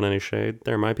 not throwing any shade.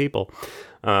 They're my people.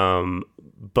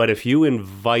 But if you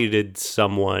invited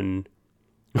someone,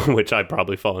 which I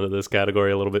probably fall into this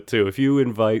category a little bit too, if you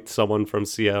invite someone from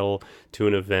Seattle to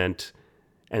an event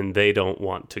and they don't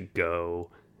want to go,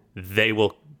 they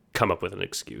will come up with an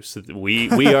excuse.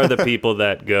 We are the people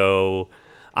that go,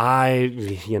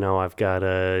 I've got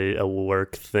a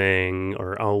work thing,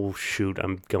 or, oh, shoot,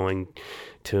 I'm going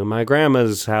to my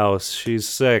grandma's house. She's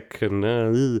sick.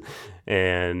 And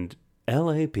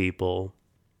LA people,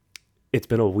 it's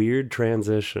been a weird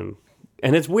transition.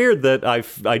 And it's weird that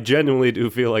I genuinely do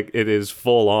feel like it is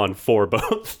full on for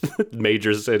both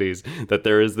major cities, that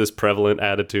there is this prevalent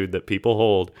attitude that people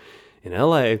hold. In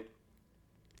LA, if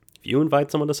you invite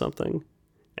someone to something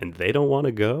and they don't want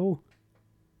to go,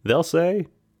 they'll say,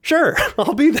 sure,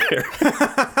 I'll be there.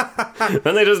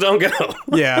 Then they just don't go.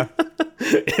 Yeah.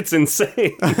 It's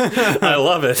insane. I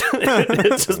love it.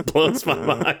 It just blows my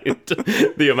mind.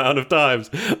 The amount of times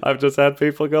I've just had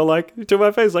people go, like, to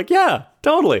my face, like, yeah,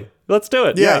 totally. Let's do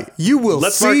it. Yeah. You will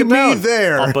Let's see me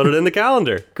there. I'll put it in the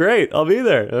calendar. Great. I'll be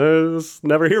there. Just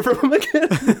never hear from him again.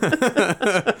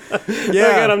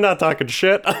 Yeah. Again, I'm not talking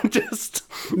shit. I'm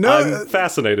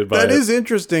fascinated by it. That is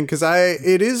interesting because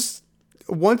it is.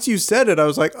 Once you said it, I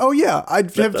was like, oh, yeah, I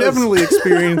have definitely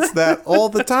experienced that all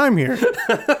the time here.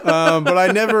 But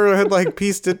I never had, like,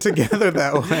 pieced it together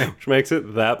that way. Which makes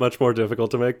it that much more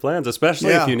difficult to make plans,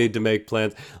 especially if you need to make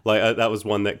plans. Like, that was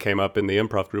one that came up in the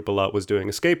improv group a lot, was doing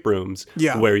escape rooms,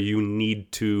 where you need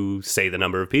to say the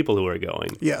number of people who are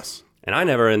going. Yes. And I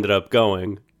never ended up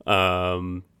going.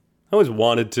 I always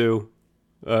wanted to.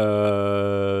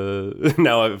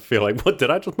 Now I feel like, what, did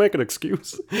I just make an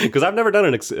excuse? Because I've never done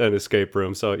an escape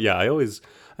room, so yeah, I always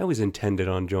intended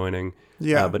on joining,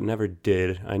 but never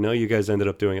did. I know you guys ended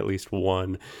up doing at least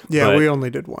one. Yeah, we only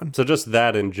did one. So just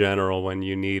that in general, when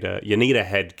you need a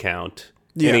head count,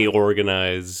 any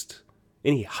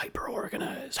hyper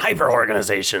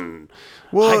organization.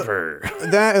 Well,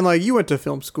 that, and like, you went to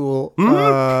film school,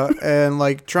 and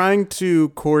like trying to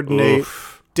coordinate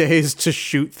days to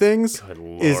shoot things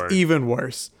is even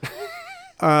worse.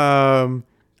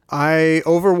 I,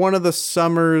 over one of the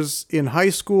summers in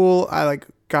high school, I like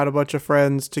got a bunch of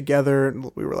friends together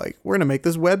and we were like, we're gonna make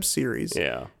this web series.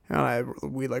 Yeah. And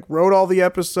we like wrote all the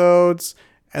episodes,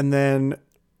 and then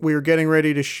we were getting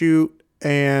ready to shoot,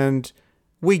 and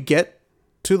we get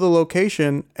to the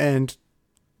location and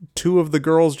two of the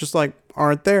girls just like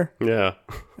aren't there. Yeah.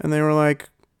 And they were like,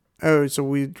 oh, so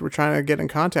we were trying to get in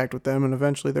contact with them, and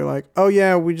eventually they're like, oh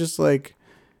yeah, we just like,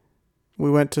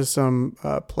 we went to some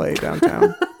play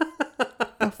downtown.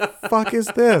 The fuck is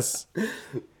this? You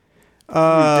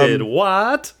did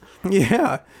what?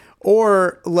 Yeah.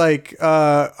 Or like,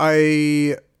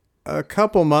 a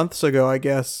couple months ago, I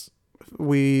guess,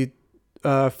 we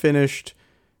finished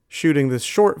shooting this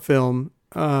short film,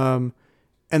 and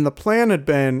the plan had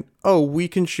been, oh, we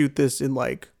can shoot this in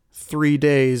like 3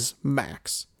 days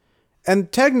max.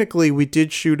 And technically, we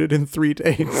did shoot it in 3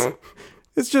 days.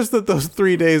 It's just that those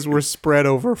 3 days were spread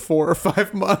over 4 or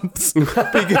 5 months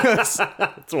because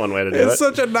that's one way to do it. It's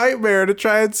such a nightmare to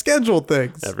try and schedule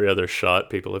things. Every other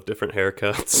shot, people have different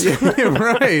haircuts. Yeah,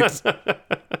 right.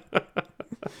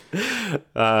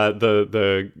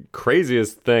 The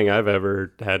craziest thing I've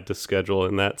ever had to schedule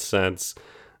in that sense,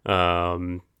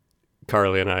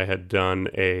 Carly and I had done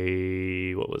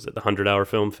the 100-hour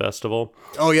film festival.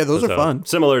 Oh yeah, those are fun.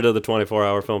 Similar to the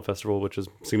 24-hour film festival, which is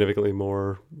significantly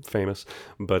more famous.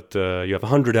 But you have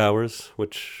 100 hours,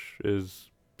 which is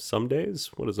some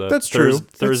days. What is that? That's true.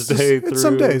 Thursday through... It's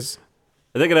some days.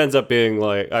 I think it ends up being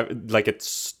like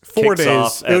it's 4 days.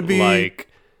 Off It would be like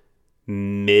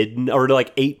mid or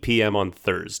like 8 p.m. on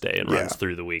Thursday and runs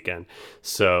through the weekend.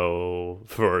 So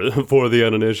for the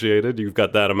uninitiated, you've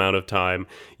got that amount of time.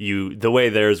 The way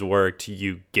theirs worked,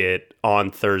 you get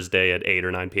on Thursday at 8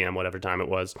 or 9 p.m., whatever time it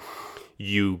was,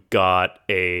 you got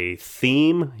a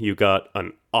theme, you got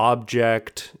an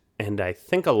object, and I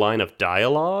think a line of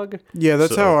dialogue. Yeah,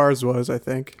 that's how ours was, I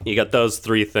think. You got those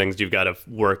 3 things you've got to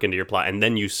work into your plot, and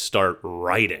then you start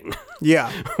writing.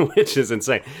 Yeah. Which is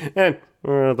insane. And I'm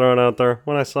going to throw it out there.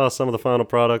 When I saw some of the final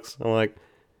products, I'm like,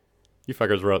 you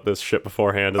fuckers wrote this shit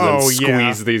beforehand and Oh, then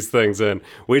squeezed these things in.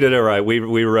 We did it right. We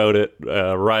wrote it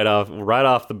right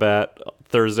off the bat.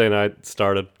 Thursday night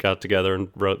got together and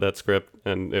wrote that script,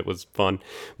 and it was fun.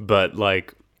 But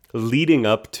like leading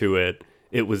up to it,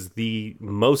 it was the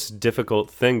most difficult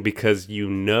thing because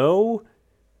all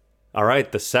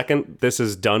right, the second this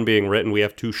is done being written, we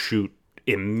have to shoot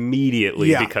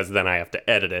immediately because then I have to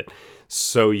edit it.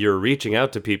 So you're reaching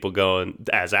out to people going,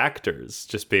 as actors,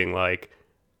 just being like,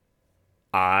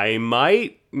 I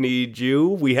might need you.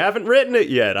 We haven't written it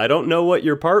yet. I don't know what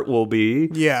your part will be.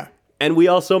 Yeah. And we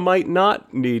also might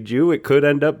not need you. It could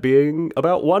end up being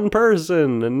about one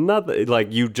person and nothing.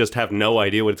 Like, you just have no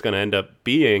idea what it's going to end up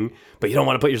being, but you don't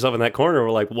want to put yourself in that corner. We're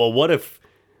like, well, what if,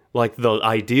 like, the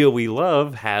idea we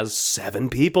love has 7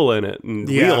 people in it and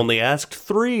we only asked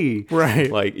 3?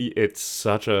 Right. Like, it's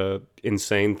such a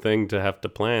insane thing to have to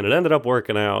plan. It ended up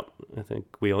working out. I think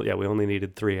we only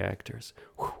needed 3 actors.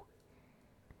 Whew.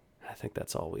 I think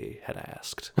that's all we had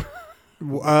asked.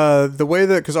 The way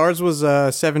that, because ours was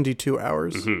 72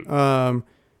 hours, and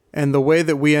the way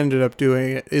that we ended up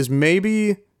doing it is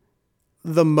maybe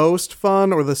the most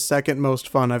fun or the second most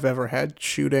fun I've ever had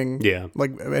shooting,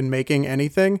 like, and making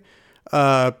anything,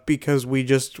 because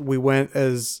we went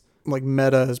as like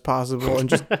meta as possible and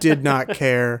just did not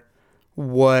care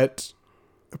what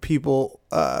people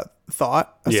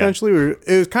thought. Essentially,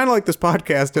 it was kind of like this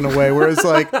podcast in a way, where it's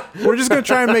like we're just gonna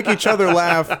try and make each other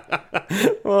laugh.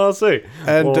 Well, I'll see.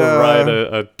 And we'll ride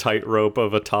a tightrope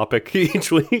of a topic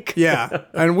each week. Yeah,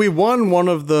 and we won one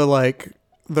of the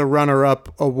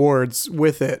runner-up awards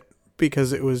with it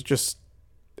because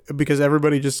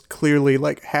everybody just clearly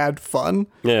like had fun.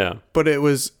 Yeah, but it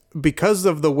was because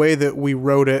of the way that we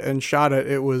wrote it and shot it.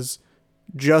 It was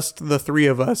just the 3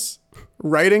 of us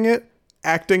writing it,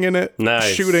 acting in it,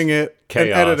 shooting it, chaos.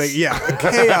 And editing. Yeah,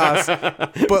 chaos,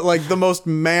 but like the most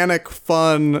manic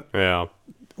fun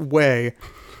way.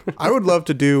 I would love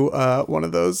to do one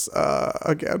of those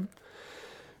again.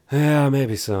 Yeah,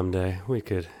 maybe someday we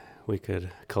could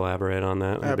collaborate on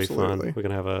that. That'd Absolutely. be fun. We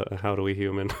can have a How Do We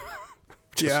Human.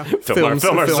 Film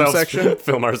ourselves section.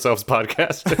 Film ourselves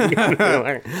podcasting.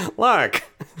 Look,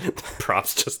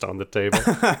 props just on the table.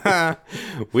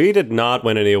 We did not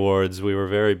win any awards. We were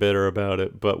very bitter about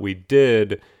it, but we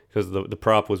did because the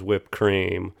prop was whipped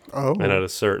cream. Oh. And at a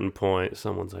certain point,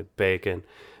 someone's like, bacon.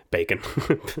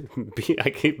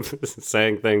 I keep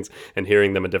saying things and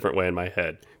hearing them a different way in my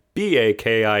head.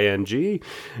 BAKING,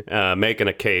 making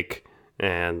a cake,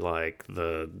 and like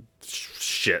the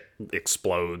shit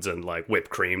explodes and like whipped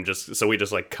cream so we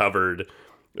just like covered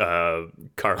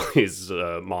Carly's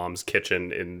mom's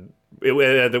kitchen in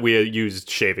that we used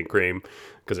shaving cream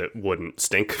because it wouldn't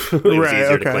stink. It was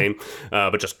easier to clean,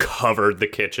 but just covered the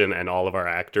kitchen and all of our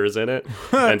actors in it.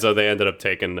 And so they ended up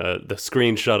taking the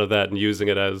screenshot of that and using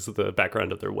it as the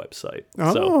background of their website.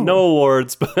 So no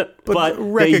awards, but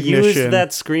they used that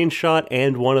screenshot,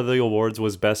 and one of the awards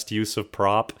was best use of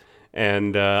prop.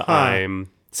 And I'm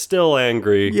still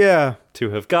angry to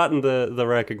have gotten the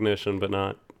recognition, but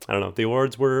not. I don't know. The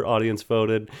awards were audience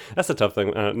voted. That's the tough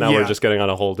thing. Now we're just getting on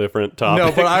a whole different topic.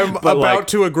 No, but I'm about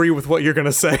to agree with what you're going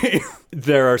to say.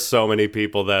 There are so many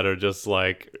people that are just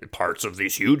like parts of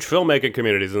these huge filmmaking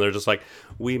communities, and they're just like,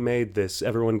 we made this,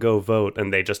 everyone go vote.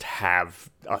 And they just have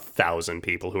 1,000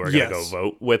 people who are going to go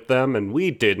vote with them, and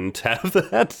we didn't have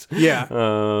that. Yeah.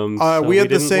 So we had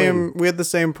the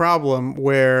same problem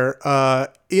where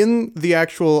in the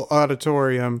actual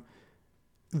auditorium,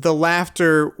 the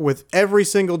laughter with every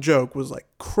single joke was like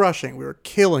crushing. We were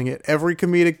killing it. Every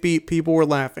comedic beat, people were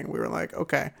laughing. We were like,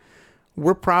 okay,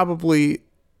 we're probably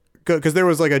good, because there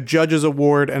was like a judge's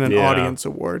award and an audience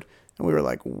award, and we were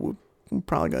like, we're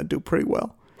probably gonna do pretty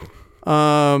well.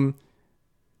 And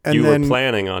you were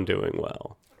planning on doing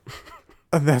well.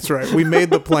 That's right. We made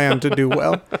the plan to do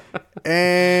well,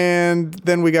 and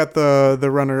then we got the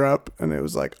runner up, and it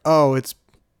was like, oh, it's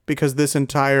because this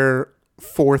entire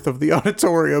fourth of the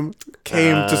auditorium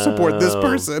came to support this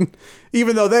person,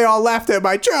 even though they all laughed at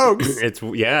my jokes. It's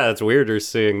weirder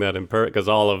seeing that in person, because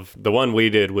all of the one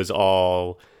we did was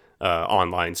all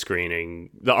online screening.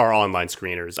 Our online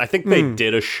screeners, I think they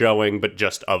did a showing, but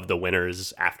just of the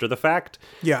winners after the fact.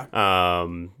 Yeah.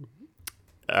 So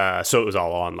it was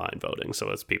all online voting.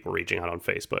 So it's people reaching out on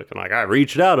Facebook, and like, I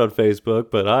reached out on Facebook,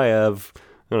 but I have,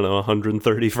 I don't know,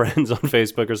 130 friends on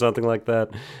Facebook or something like that.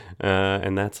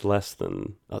 And that's less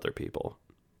than other people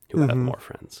who have more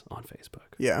friends on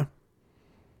Facebook. Yeah.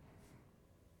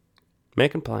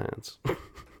 Making plans.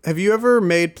 Have you ever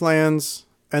made plans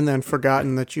and then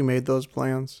forgotten that you made those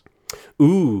plans?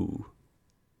 Ooh,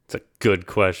 it's a good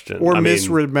question. Or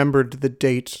misremembered the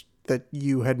date that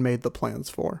you had made the plans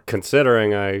for?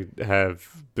 Considering I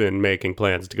have been making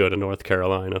plans to go to North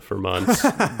Carolina for months,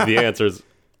 the answer is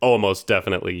almost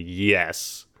definitely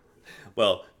yes.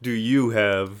 Well, do you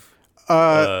have...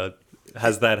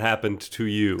 has that happened to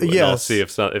you? And Yes. I'll see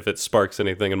if it sparks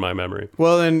anything in my memory.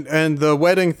 Well, and the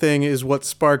wedding thing is what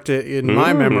sparked it in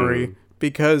my memory,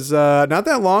 because not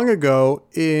that long ago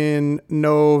in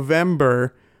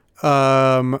November,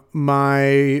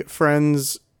 my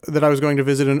friends that I was going to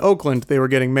visit in Oakland, they were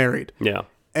getting married. Yeah.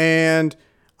 And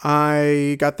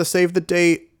I got the save the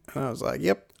date, and I was like,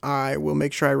 yep, I will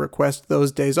make sure I request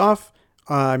those days off.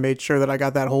 I made sure that I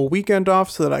got that whole weekend off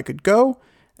so that I could go,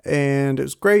 and it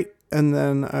was great. And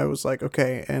then I was like,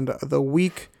 okay, and the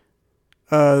week,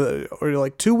 or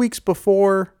like 2 weeks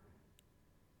before,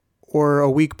 or a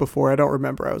week before, I don't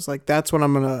remember. I was like, that's when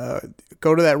I'm going to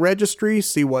go to that registry,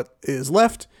 see what is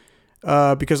left.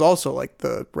 Because also like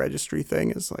the registry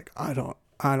thing is like, I don't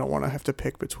want to have to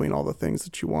pick between all the things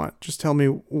that you want. Just tell me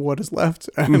what is left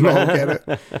and I'll get it.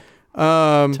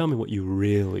 Tell me what you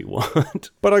really want.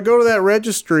 But I go to that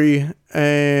registry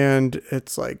and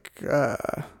it's like,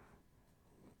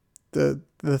 the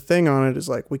thing on it is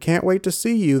like, we can't wait to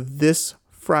see you this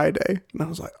Friday. And I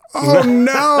was like, oh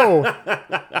no.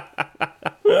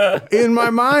 In my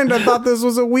mind, I thought this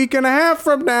was a week and a half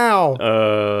from now.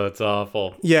 It's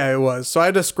awful. Yeah, it was. So I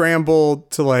had to scramble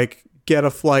to like get a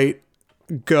flight,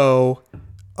 go,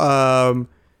 and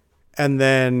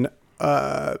then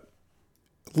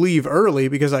leave early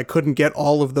because I couldn't get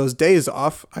all of those days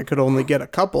off. I could only get a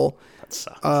couple. That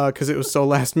sucks. Because it was so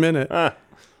last minute.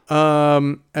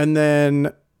 And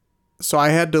then, so I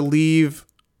had to leave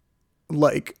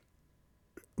like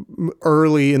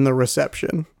early in the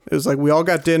reception. It was like, we all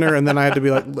got dinner and then I had to be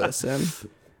like, listen,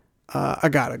 I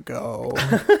gotta go.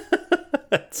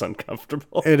 That's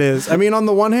uncomfortable. It is. I mean, on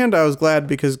the one hand, I was glad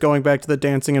because going back to the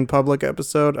dancing in public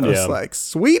episode, I was like,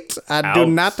 sweet, I do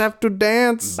not have to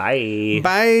dance.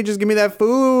 Bye, just give me that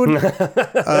food.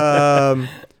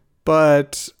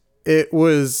 But it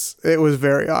was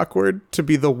very awkward to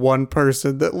be the one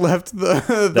person that left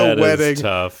the wedding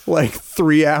tough. like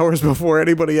 3 hours before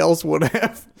anybody else would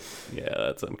have. Yeah,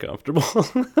 that's uncomfortable.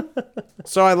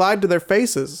 So I lied to their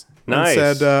faces. Nice.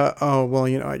 And said, oh, well,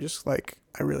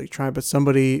 I really tried, but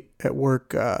somebody at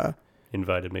work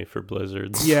invited me for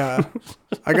blizzards. Yeah,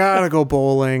 I gotta go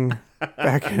bowling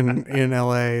back in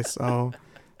LA, so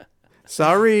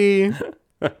sorry.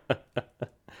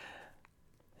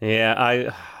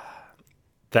 Yeah,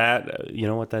 you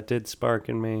know what that did spark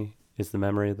in me is the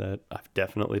memory that I've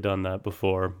definitely done that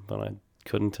before, but I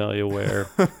couldn't tell you where,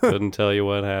 couldn't tell you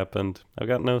what happened. I've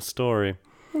got no story.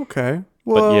 Okay.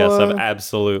 Well, but yes, I've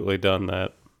absolutely done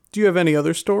that. Do you have any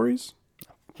other stories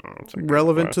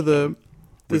relevant to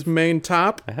this main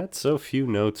top? I had so few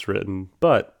notes written,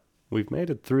 but we've made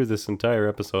it through this entire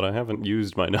episode. I haven't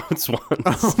used my notes once.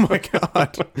 Oh my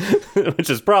god. Which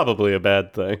is probably a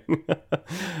bad thing.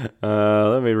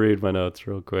 Let me read my notes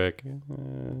real quick.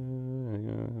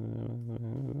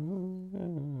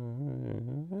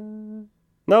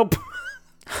 Nope.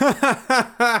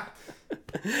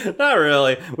 Not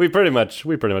really. We pretty much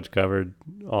covered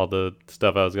all the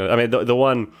stuff I was gonna. I mean, the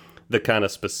one, the kind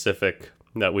of specific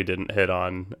that we didn't hit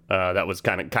on, that was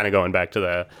kind of going back to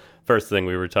the first thing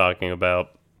we were talking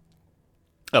about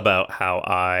how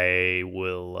I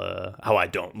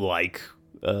don't like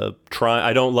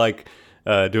I don't like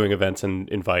doing events and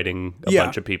inviting a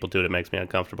bunch of people to it. It makes me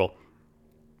uncomfortable.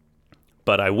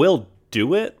 But I will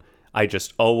do it. I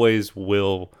just always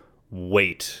will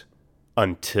wait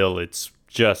until it's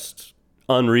just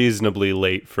unreasonably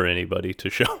late for anybody to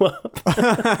show up.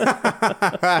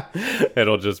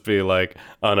 It'll just be like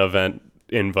an event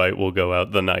invite will go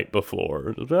out the night before.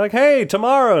 It'll be like, hey,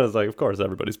 tomorrow. It's like, of course,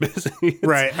 everybody's busy.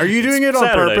 Right. Are you doing it on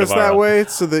Saturday purpose tomorrow. that way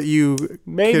so that you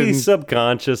maybe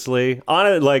subconsciously on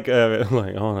it? Like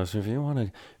honest, if you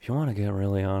want to get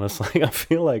really honest, like I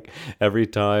feel like every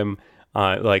time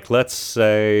let's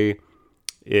say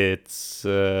it's I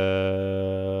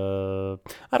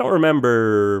don't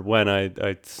remember when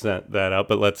I sent that out,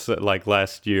 but let's like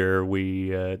last year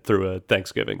we threw a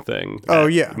Thanksgiving thing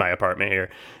at my apartment here,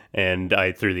 and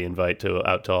I threw the invite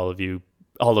out to all of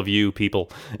you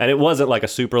people, and it wasn't like a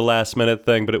super last minute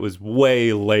thing, but it was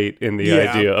way late in the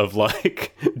idea of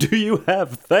like, do you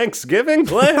have Thanksgiving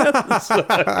plans?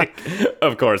 Like,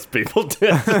 of course people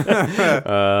did.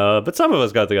 But some of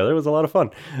us got together. It was a lot of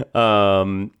fun.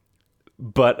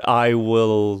 But I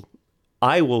will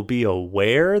be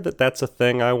aware that that's a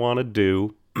thing I want to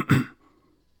do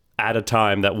at a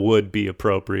time that would be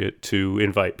appropriate to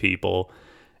invite people.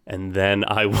 and then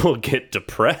I will get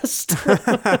depressed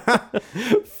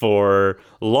for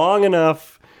long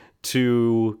enough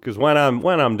to, because when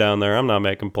I'm down there, I'm not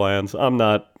making plans. I'm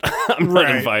not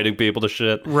Right. inviting people to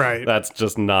shit. Right. That's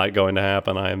just not going to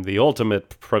happen. I am the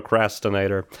ultimate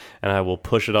procrastinator, and I will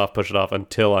push it off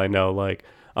until I know, like,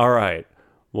 all right,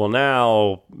 well,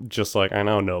 now, just like, I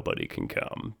know nobody can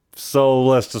come, so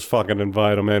let's just fucking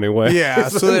invite them anyway. Yeah,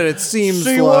 so that it seems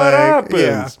See like what happens.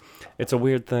 Yeah. It's a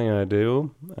weird thing I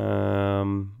do. I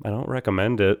don't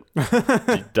recommend it.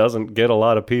 It doesn't get a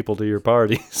lot of people to your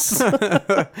parties.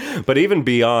 But even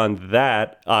beyond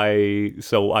that,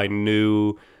 I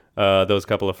knew those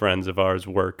couple of friends of ours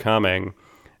were coming.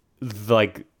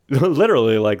 Like,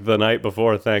 literally, like the night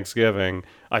before Thanksgiving,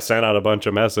 I sent out a bunch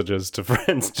of messages to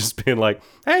friends just being like,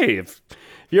 hey,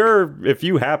 if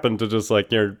you happen to just,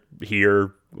 like, you're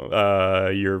here,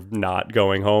 you're not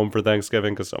going home for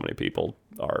Thanksgiving, because so many people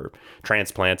are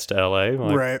transplants to LA.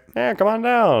 Like, Right. yeah, come on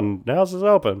down. The house is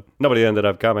open. Nobody ended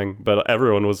up coming, but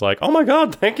everyone was like, oh my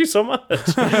God, thank you so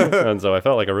much. And so I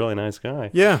felt like a really nice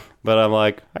guy. Yeah. But I'm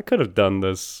like, I could have done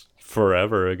this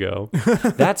forever ago.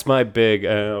 That's my big,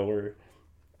 we're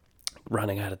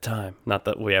running out of time. Not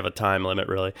that we have a time limit,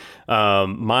 really.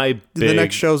 My big... The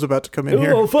next show's about to come in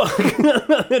here. Oh, fuck.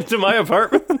 To my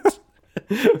apartment?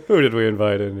 Who did we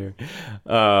invite in here?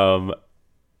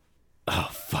 Oh,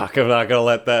 fuck. I'm not going to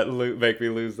let that make me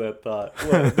lose that thought.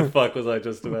 What the fuck was I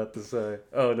just about to say?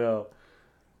 Oh, no.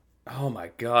 Oh, my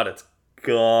God. It's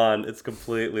gone. It's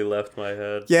completely left my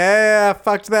head. Yeah,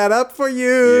 fucked that up for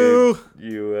you.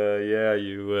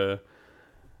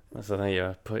 That's the thing.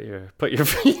 You put your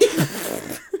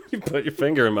you put your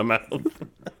finger in my mouth.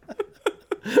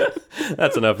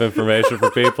 That's enough information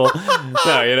for people.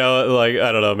 No, you know, like,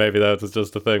 I don't know, maybe that's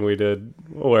just a thing we did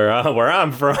where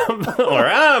I'm from.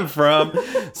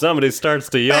 Somebody starts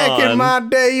to yawn. Back in my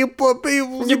day, you put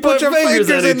your fingers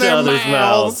at in each their other's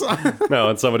mouths. No,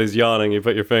 when somebody's yawning, you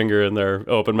put your finger in their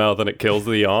open mouth and it kills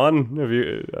the yawn.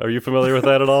 Are you familiar with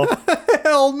that at all?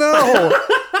 Hell no.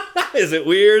 Is it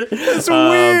weird? It's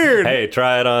weird. Hey,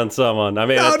 try it on someone. I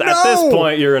mean, at this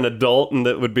point, you're an adult, and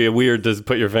it would be weird to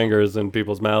put your fingers in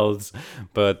people's mouths.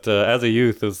 But as a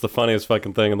youth, it's the funniest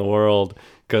fucking thing in the world.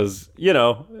 Because, you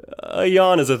know, a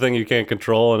yawn is a thing you can't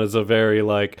control, and it's a very,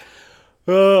 like,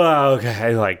 oh,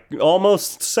 okay, like,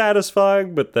 almost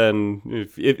satisfying. But then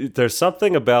if there's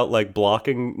something about, like,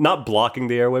 not blocking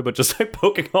the airway, but just, like,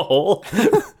 poking a hole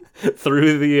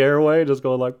through the airway, just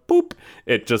going like boop,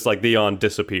 it just, like, the yawn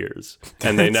disappears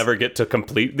and they never get to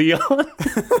complete the yawn.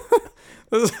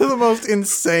 This is the most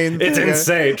insane thing. It's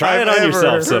insane. Try it on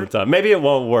yourself sometime. Maybe it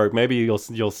won't work. Maybe you'll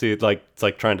see it, like, it's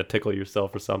like trying to tickle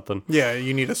yourself or something. Yeah,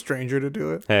 you need a stranger to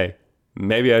do it. Hey,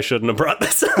 maybe I shouldn't have brought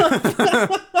this up.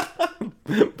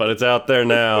 But it's out there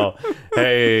now.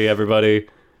 Hey, everybody,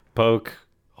 poke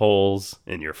holes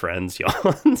in your friends'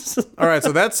 yawns. All right,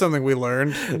 so that's something we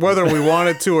learned, whether we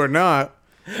wanted to or not.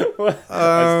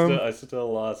 I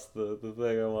still lost the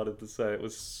thing I wanted to say. It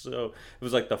was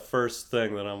like the first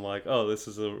thing that I'm like, oh, this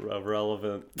is a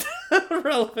relevant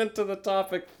to the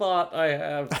topic thought I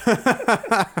have.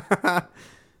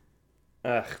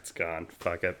 It's gone.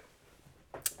 Fuck it.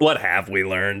 What have we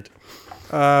learned?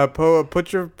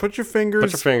 Put your fingers. Put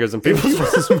your fingers in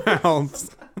people's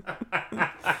mouths.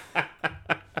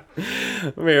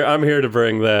 I'm here to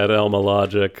bring that Elma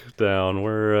logic down.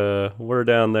 We're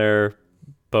down there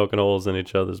poking holes in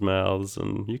each other's mouths,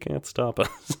 and you can't stop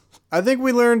us. I think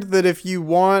we learned that if you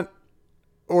want,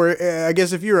 or I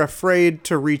guess if you're afraid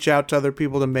to reach out to other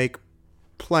people to make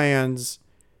plans,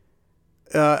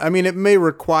 I mean, it may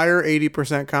require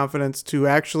 80% confidence to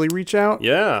actually reach out.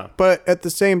 Yeah. But at the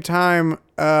same time,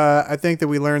 I think that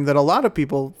we learned that a lot of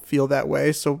people feel that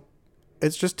way, so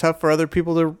it's just tough for other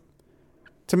people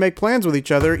to make plans with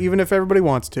each other, even if everybody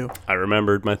wants to. I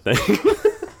remembered my thing.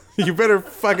 You better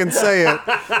fucking say it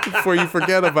before you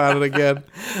forget about it again.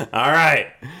 All right.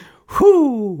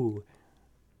 Whew.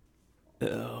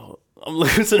 Oh, I'm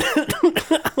losing it.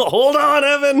 Hold on,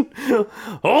 Evan.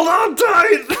 Hold on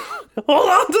tight. Hold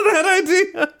on to that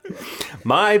idea.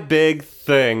 My big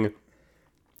thing,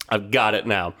 I've got it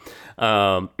now.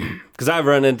 Because I've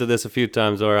run into this a few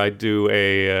times where I do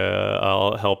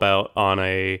I'll help out on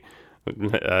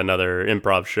another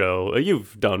improv show.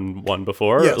 You've done one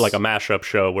before, yes. Like a mashup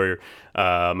show where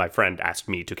my friend asked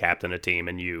me to captain a team,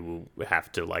 and you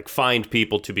have to, like, find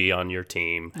people to be on your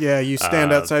team. Yeah, you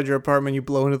stand outside your apartment, you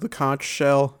blow into the conch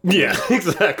shell. Yeah,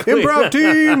 exactly. Improv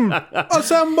team,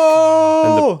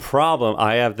 assemble! And the problem,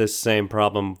 I have this same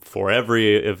problem for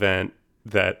every event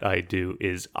that I do,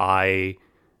 is I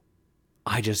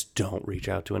just don't reach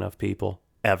out to enough people,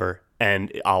 ever.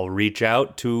 And I'll reach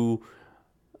out to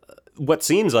what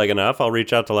seems like enough. I'll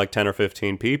reach out to like 10 or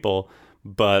 15 people.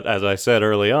 But as I said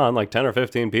early on, like 10 or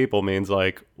 15 people means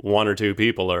like 1 or 2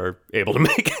 people are able to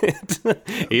make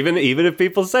it. even if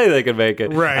people say they can make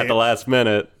it Right. at the last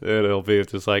minute, it'll be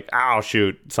just like, oh,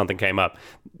 shoot, something came up.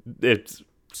 It's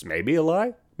maybe a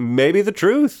lie, maybe the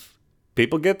truth.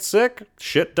 People get sick.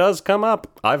 Shit does come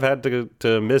up. I've had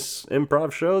to miss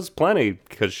improv shows plenty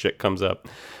because shit comes up.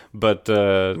 But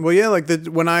Well, yeah, like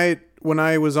when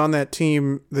I was on that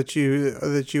team that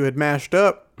you had mashed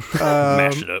up,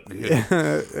 mash it up. Good.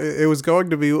 it was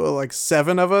going to be like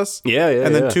 7 of us. Yeah,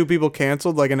 And then yeah. 2 people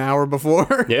canceled like an hour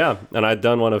before. Yeah, and I'd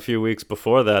done one a few weeks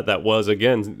before that. That was,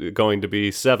 again, going to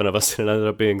be 7 of us, and it ended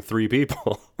up being 3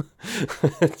 people.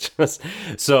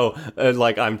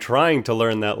 Like, I'm trying to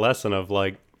learn that lesson of,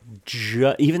 like,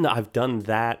 even though I've done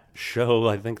that show,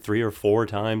 I think, 3 or 4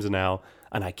 times now,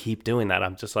 and I keep doing that,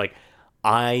 I'm just like,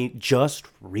 I just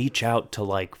reach out to,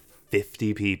 like,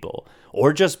 50 people.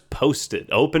 Or just post it,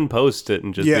 open post it,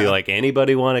 and just be Yeah. like,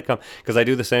 anybody want to come? Because I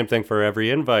do the same thing for every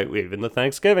invite, even the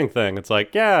Thanksgiving thing. It's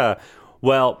like, yeah,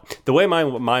 well, the way my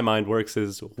mind works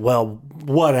is, well,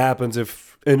 what happens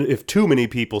if too many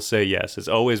people say yes is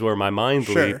always where my mind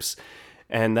Sure. leaps.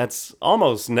 And that's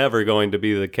almost never going to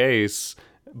be the case.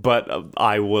 But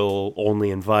I will only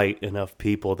invite enough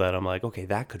people that I'm like, okay,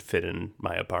 that could fit in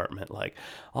my apartment. Like,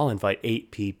 I'll invite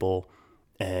 8 people.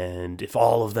 And if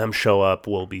all of them show up,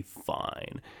 we'll be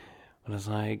fine. And it's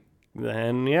like,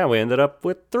 then, yeah, we ended up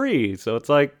with 3. So it's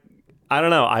like, I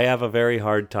don't know. I have a very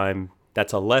hard time.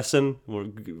 That's a lesson. We're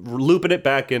looping it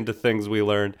back into things we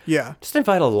learned. Yeah. Just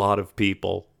invite a lot of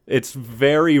people. It's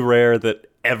very rare that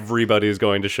everybody's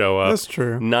going to show up. That's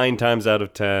true. 9 times out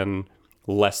of 10,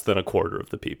 less than a quarter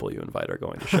of the people you invite are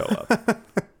going to show up.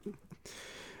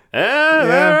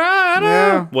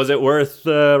 Yeah. Was it worth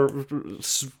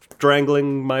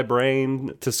strangling my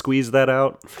brain to squeeze that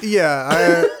out?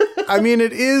 Yeah, I mean,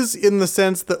 it is in the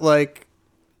sense that, like,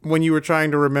 when you were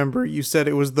trying to remember, you said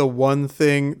it was the one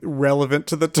thing relevant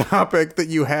to the topic that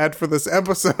you had for this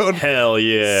episode. Hell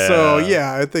yeah. So,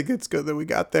 yeah, I think it's good that we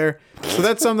got there. So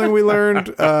that's something we learned.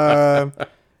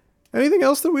 Anything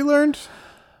else that we learned?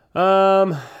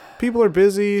 People are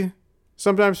busy.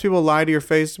 Sometimes people lie to your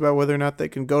face about whether or not they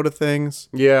can go to things.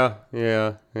 Yeah.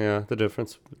 The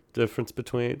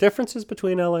differences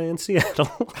between LA and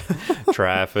Seattle.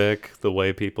 Traffic, the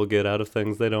way people get out of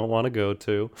things they don't want to go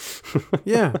to.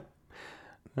 Yeah.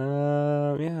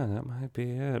 Yeah, that might be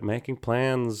it. Making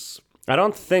plans. I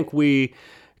don't think we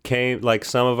came, like,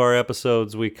 some of our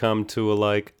episodes we come to a,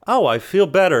 like, oh, I feel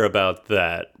better about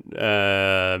that.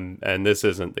 And this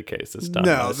isn't the case this time.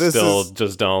 No, I this still is-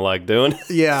 just don't like doing it.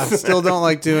 Yeah, still don't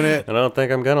like doing it. I don't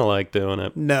think I'm gonna like doing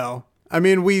it. No. I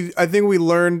mean, I think we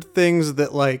learned things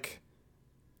that, like,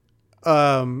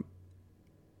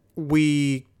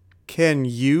 we can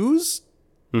use,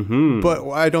 but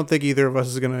I don't think either of us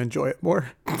is going to enjoy it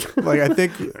more. Like, I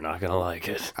think They're not gonna like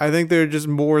it. there are just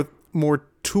more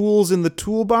tools in the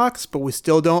toolbox, but we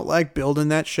still don't like building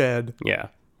that shed. Yeah,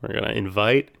 we're gonna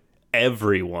invite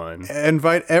everyone,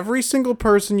 Invite every single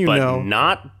person you but know.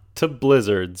 not to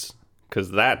blizzards,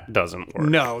 because that doesn't work.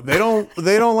 No, they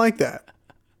don't like that.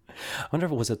 I wonder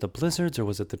if was it the blizzards or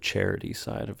was it the charity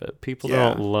side of it? People Yeah.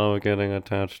 don't love getting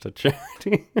attached to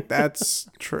charity. That's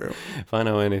true. If I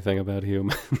know anything about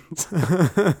humans.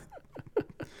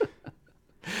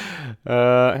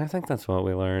 I think that's what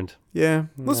we learned. Yeah.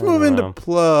 Let's move into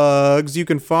plugs. You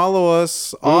can follow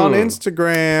us on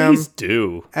Instagram Please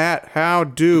do. at How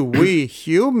Do We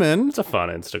Human. It's a fun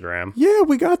Instagram. Yeah,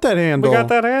 we got that handle. We got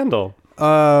that handle.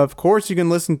 Of course, you can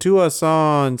listen to us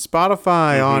on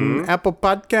Spotify, on Apple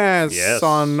Podcasts, Yes.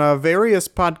 on various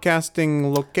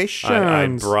podcasting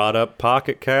locations. I brought up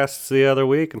Pocket Casts the other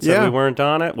week and said Yeah. we weren't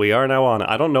on it. We are now on it.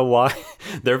 I don't know why.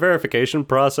 Their verification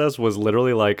process was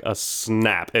literally like a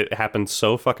snap. It happened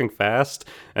so fucking fast.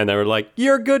 And they were like,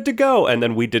 you're good to go. And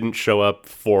then we didn't show up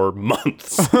for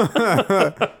months.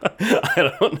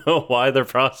 I don't know why their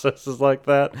process is like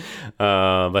that.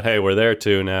 But hey, we're there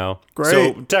too now. Great.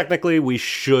 So technically, we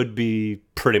should be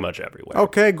pretty much everywhere.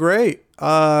 Okay, great.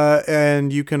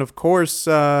 And you can, of course,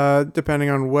 depending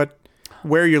on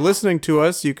where you're listening to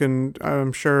us, you can,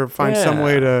 I'm sure, find some Yeah.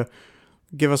 way to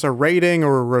give us a rating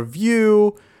or a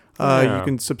review. Yeah. You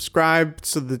can subscribe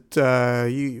so that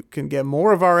you can get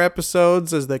more of our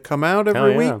episodes as they come out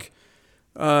every Hell yeah. week.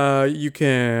 You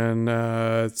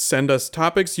can send us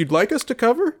topics you'd like us to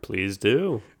cover. Please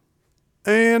do.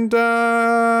 And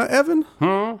Evan,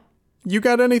 Huh? you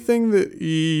got anything that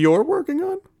you're working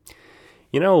on?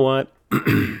 You know what?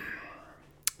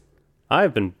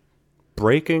 I've been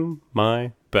breaking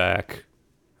my back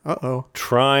Uh-oh.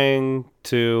 trying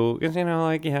to, 'cause, you know,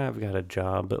 like, yeah, I've got a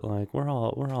job, but like we're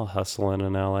all hustling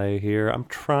in LA here. I'm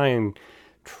trying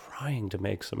to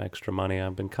make some extra money.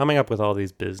 I've been coming up with all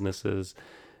these businesses,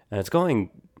 and it's going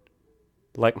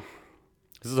like,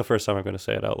 this is the first time I'm going to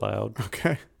say it out loud.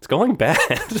 Okay. It's going bad.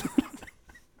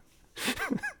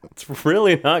 It's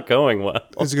really not going well.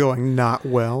 It's going not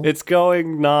well. It's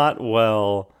going not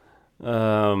well.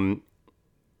 And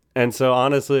so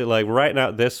honestly, like right now,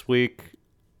 this week,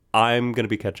 I'm going to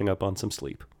be catching up on some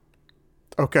sleep.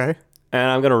 Okay.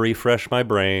 And I'm going to refresh my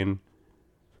brain.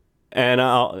 And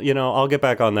I'll get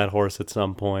back on that horse at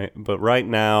some point. But right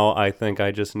now, I think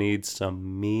I just need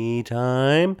some me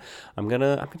time. I'm going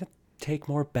to take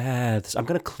more baths. I'm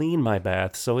going to clean my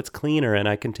bath so it's cleaner and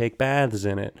I can take baths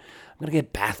in it. I'm going to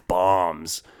get bath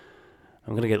bombs.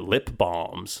 I'm going to get lip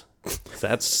balms.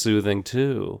 That's soothing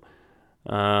too.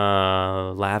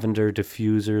 Lavender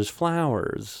diffusers,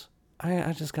 flowers.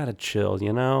 I just got to chill,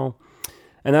 you know?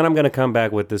 And then I'm going to come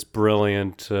back with this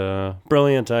brilliant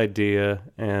idea,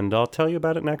 and I'll tell you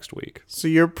about it next week. So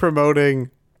you're promoting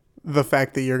the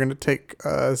fact that you're going to take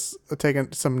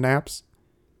some naps?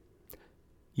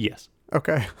 Yes.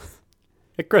 Okay.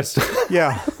 Hey, Chris.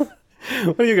 Yeah.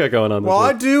 What do you got going on this Well,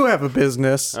 I week? do have a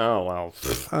business. Oh,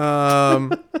 wow.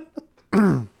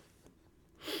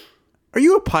 Are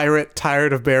you a pirate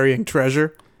tired of burying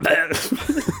treasure?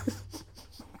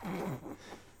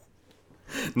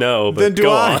 No, but Then do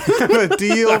go I on. have a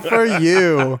deal for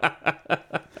you.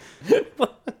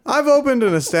 I've opened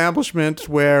an establishment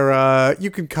where you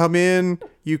can come in,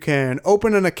 you can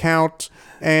open an account,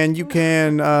 and you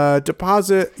can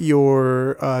deposit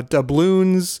your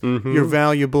doubloons, your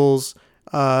valuables,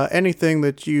 anything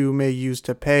that you may use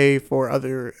to pay for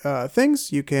other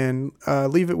things. You can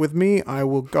leave it with me. I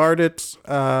will guard it.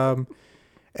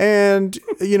 And,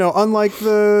 you know, unlike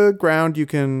the ground, you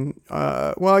can,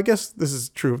 well, I guess this is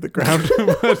true of the ground,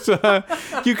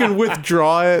 but you can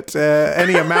withdraw it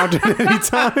any amount at any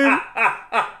time.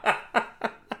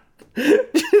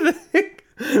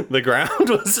 The ground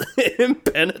was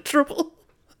impenetrable.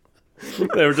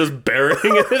 They were just burying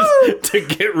it to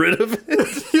get rid of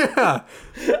it. Yeah.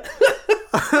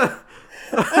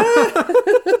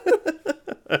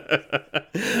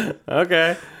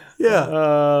 Okay.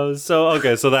 Yeah. So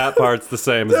that part's the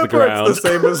same as That the ground. part's the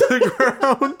same as the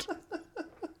ground.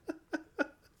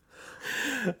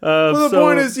 Well, the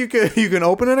point is you can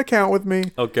open an account with me.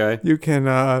 Okay. You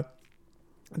can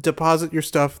deposit your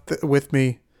stuff with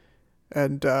me,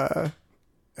 and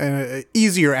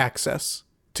easier access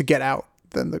to get out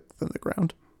than the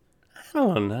ground. I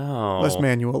don't know. Less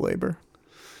manual labor.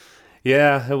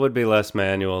 Yeah, it would be less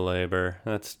manual labor.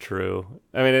 That's true.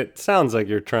 I mean, it sounds like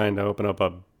you're trying to open up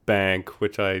a bank,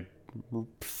 which I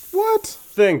What?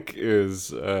 think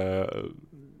is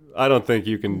I don't think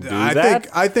you can do that.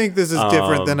 I think this is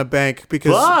different than a bank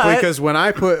because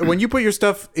when you put your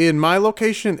stuff in my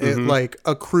location, it like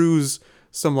accrues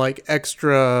some like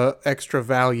extra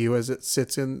value as it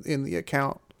sits in the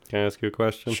account. Can I ask you a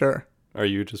question? Sure. Are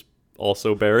you just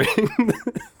also burying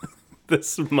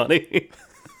this money?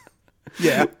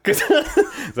 Yeah. Because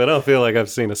I don't feel like I've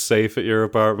seen a safe at your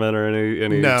apartment or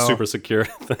any No. super secure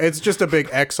thing. It's just a big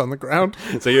X on the ground.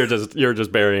 So you're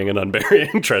just burying and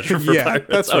unburying treasure for Yeah, pirates.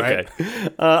 that's right. Okay.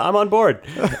 I'm on board.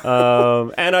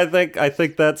 And I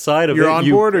think that side of You're it. on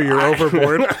board or you're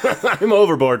overboard? I'm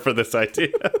overboard for this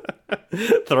idea.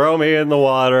 Throw me in the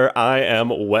water. I am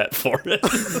wet for it.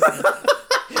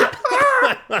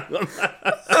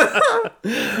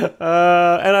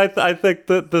 And I think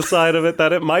that the side of it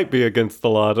that it might be against the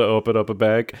law to open up a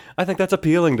bank, I think that's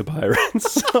appealing to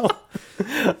pirates. So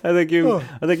I think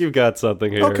you've got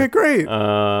something here. Okay, great. And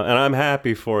I'm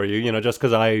happy for you. You know, just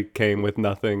because I came with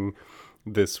nothing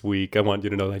this week, I want you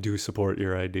to know I do support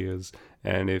your ideas.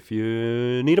 And if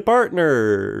you need a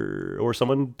partner or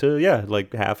someone to,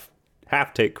 like half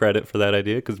take credit for that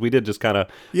idea, because we did just kind of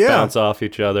bounce off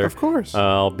each other. Of course.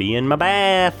 I'll be in my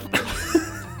bath.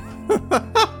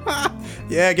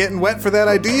 Yeah, getting wet for that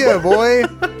idea, boy.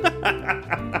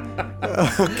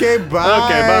 Okay, bye.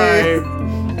 Okay,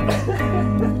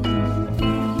 bye.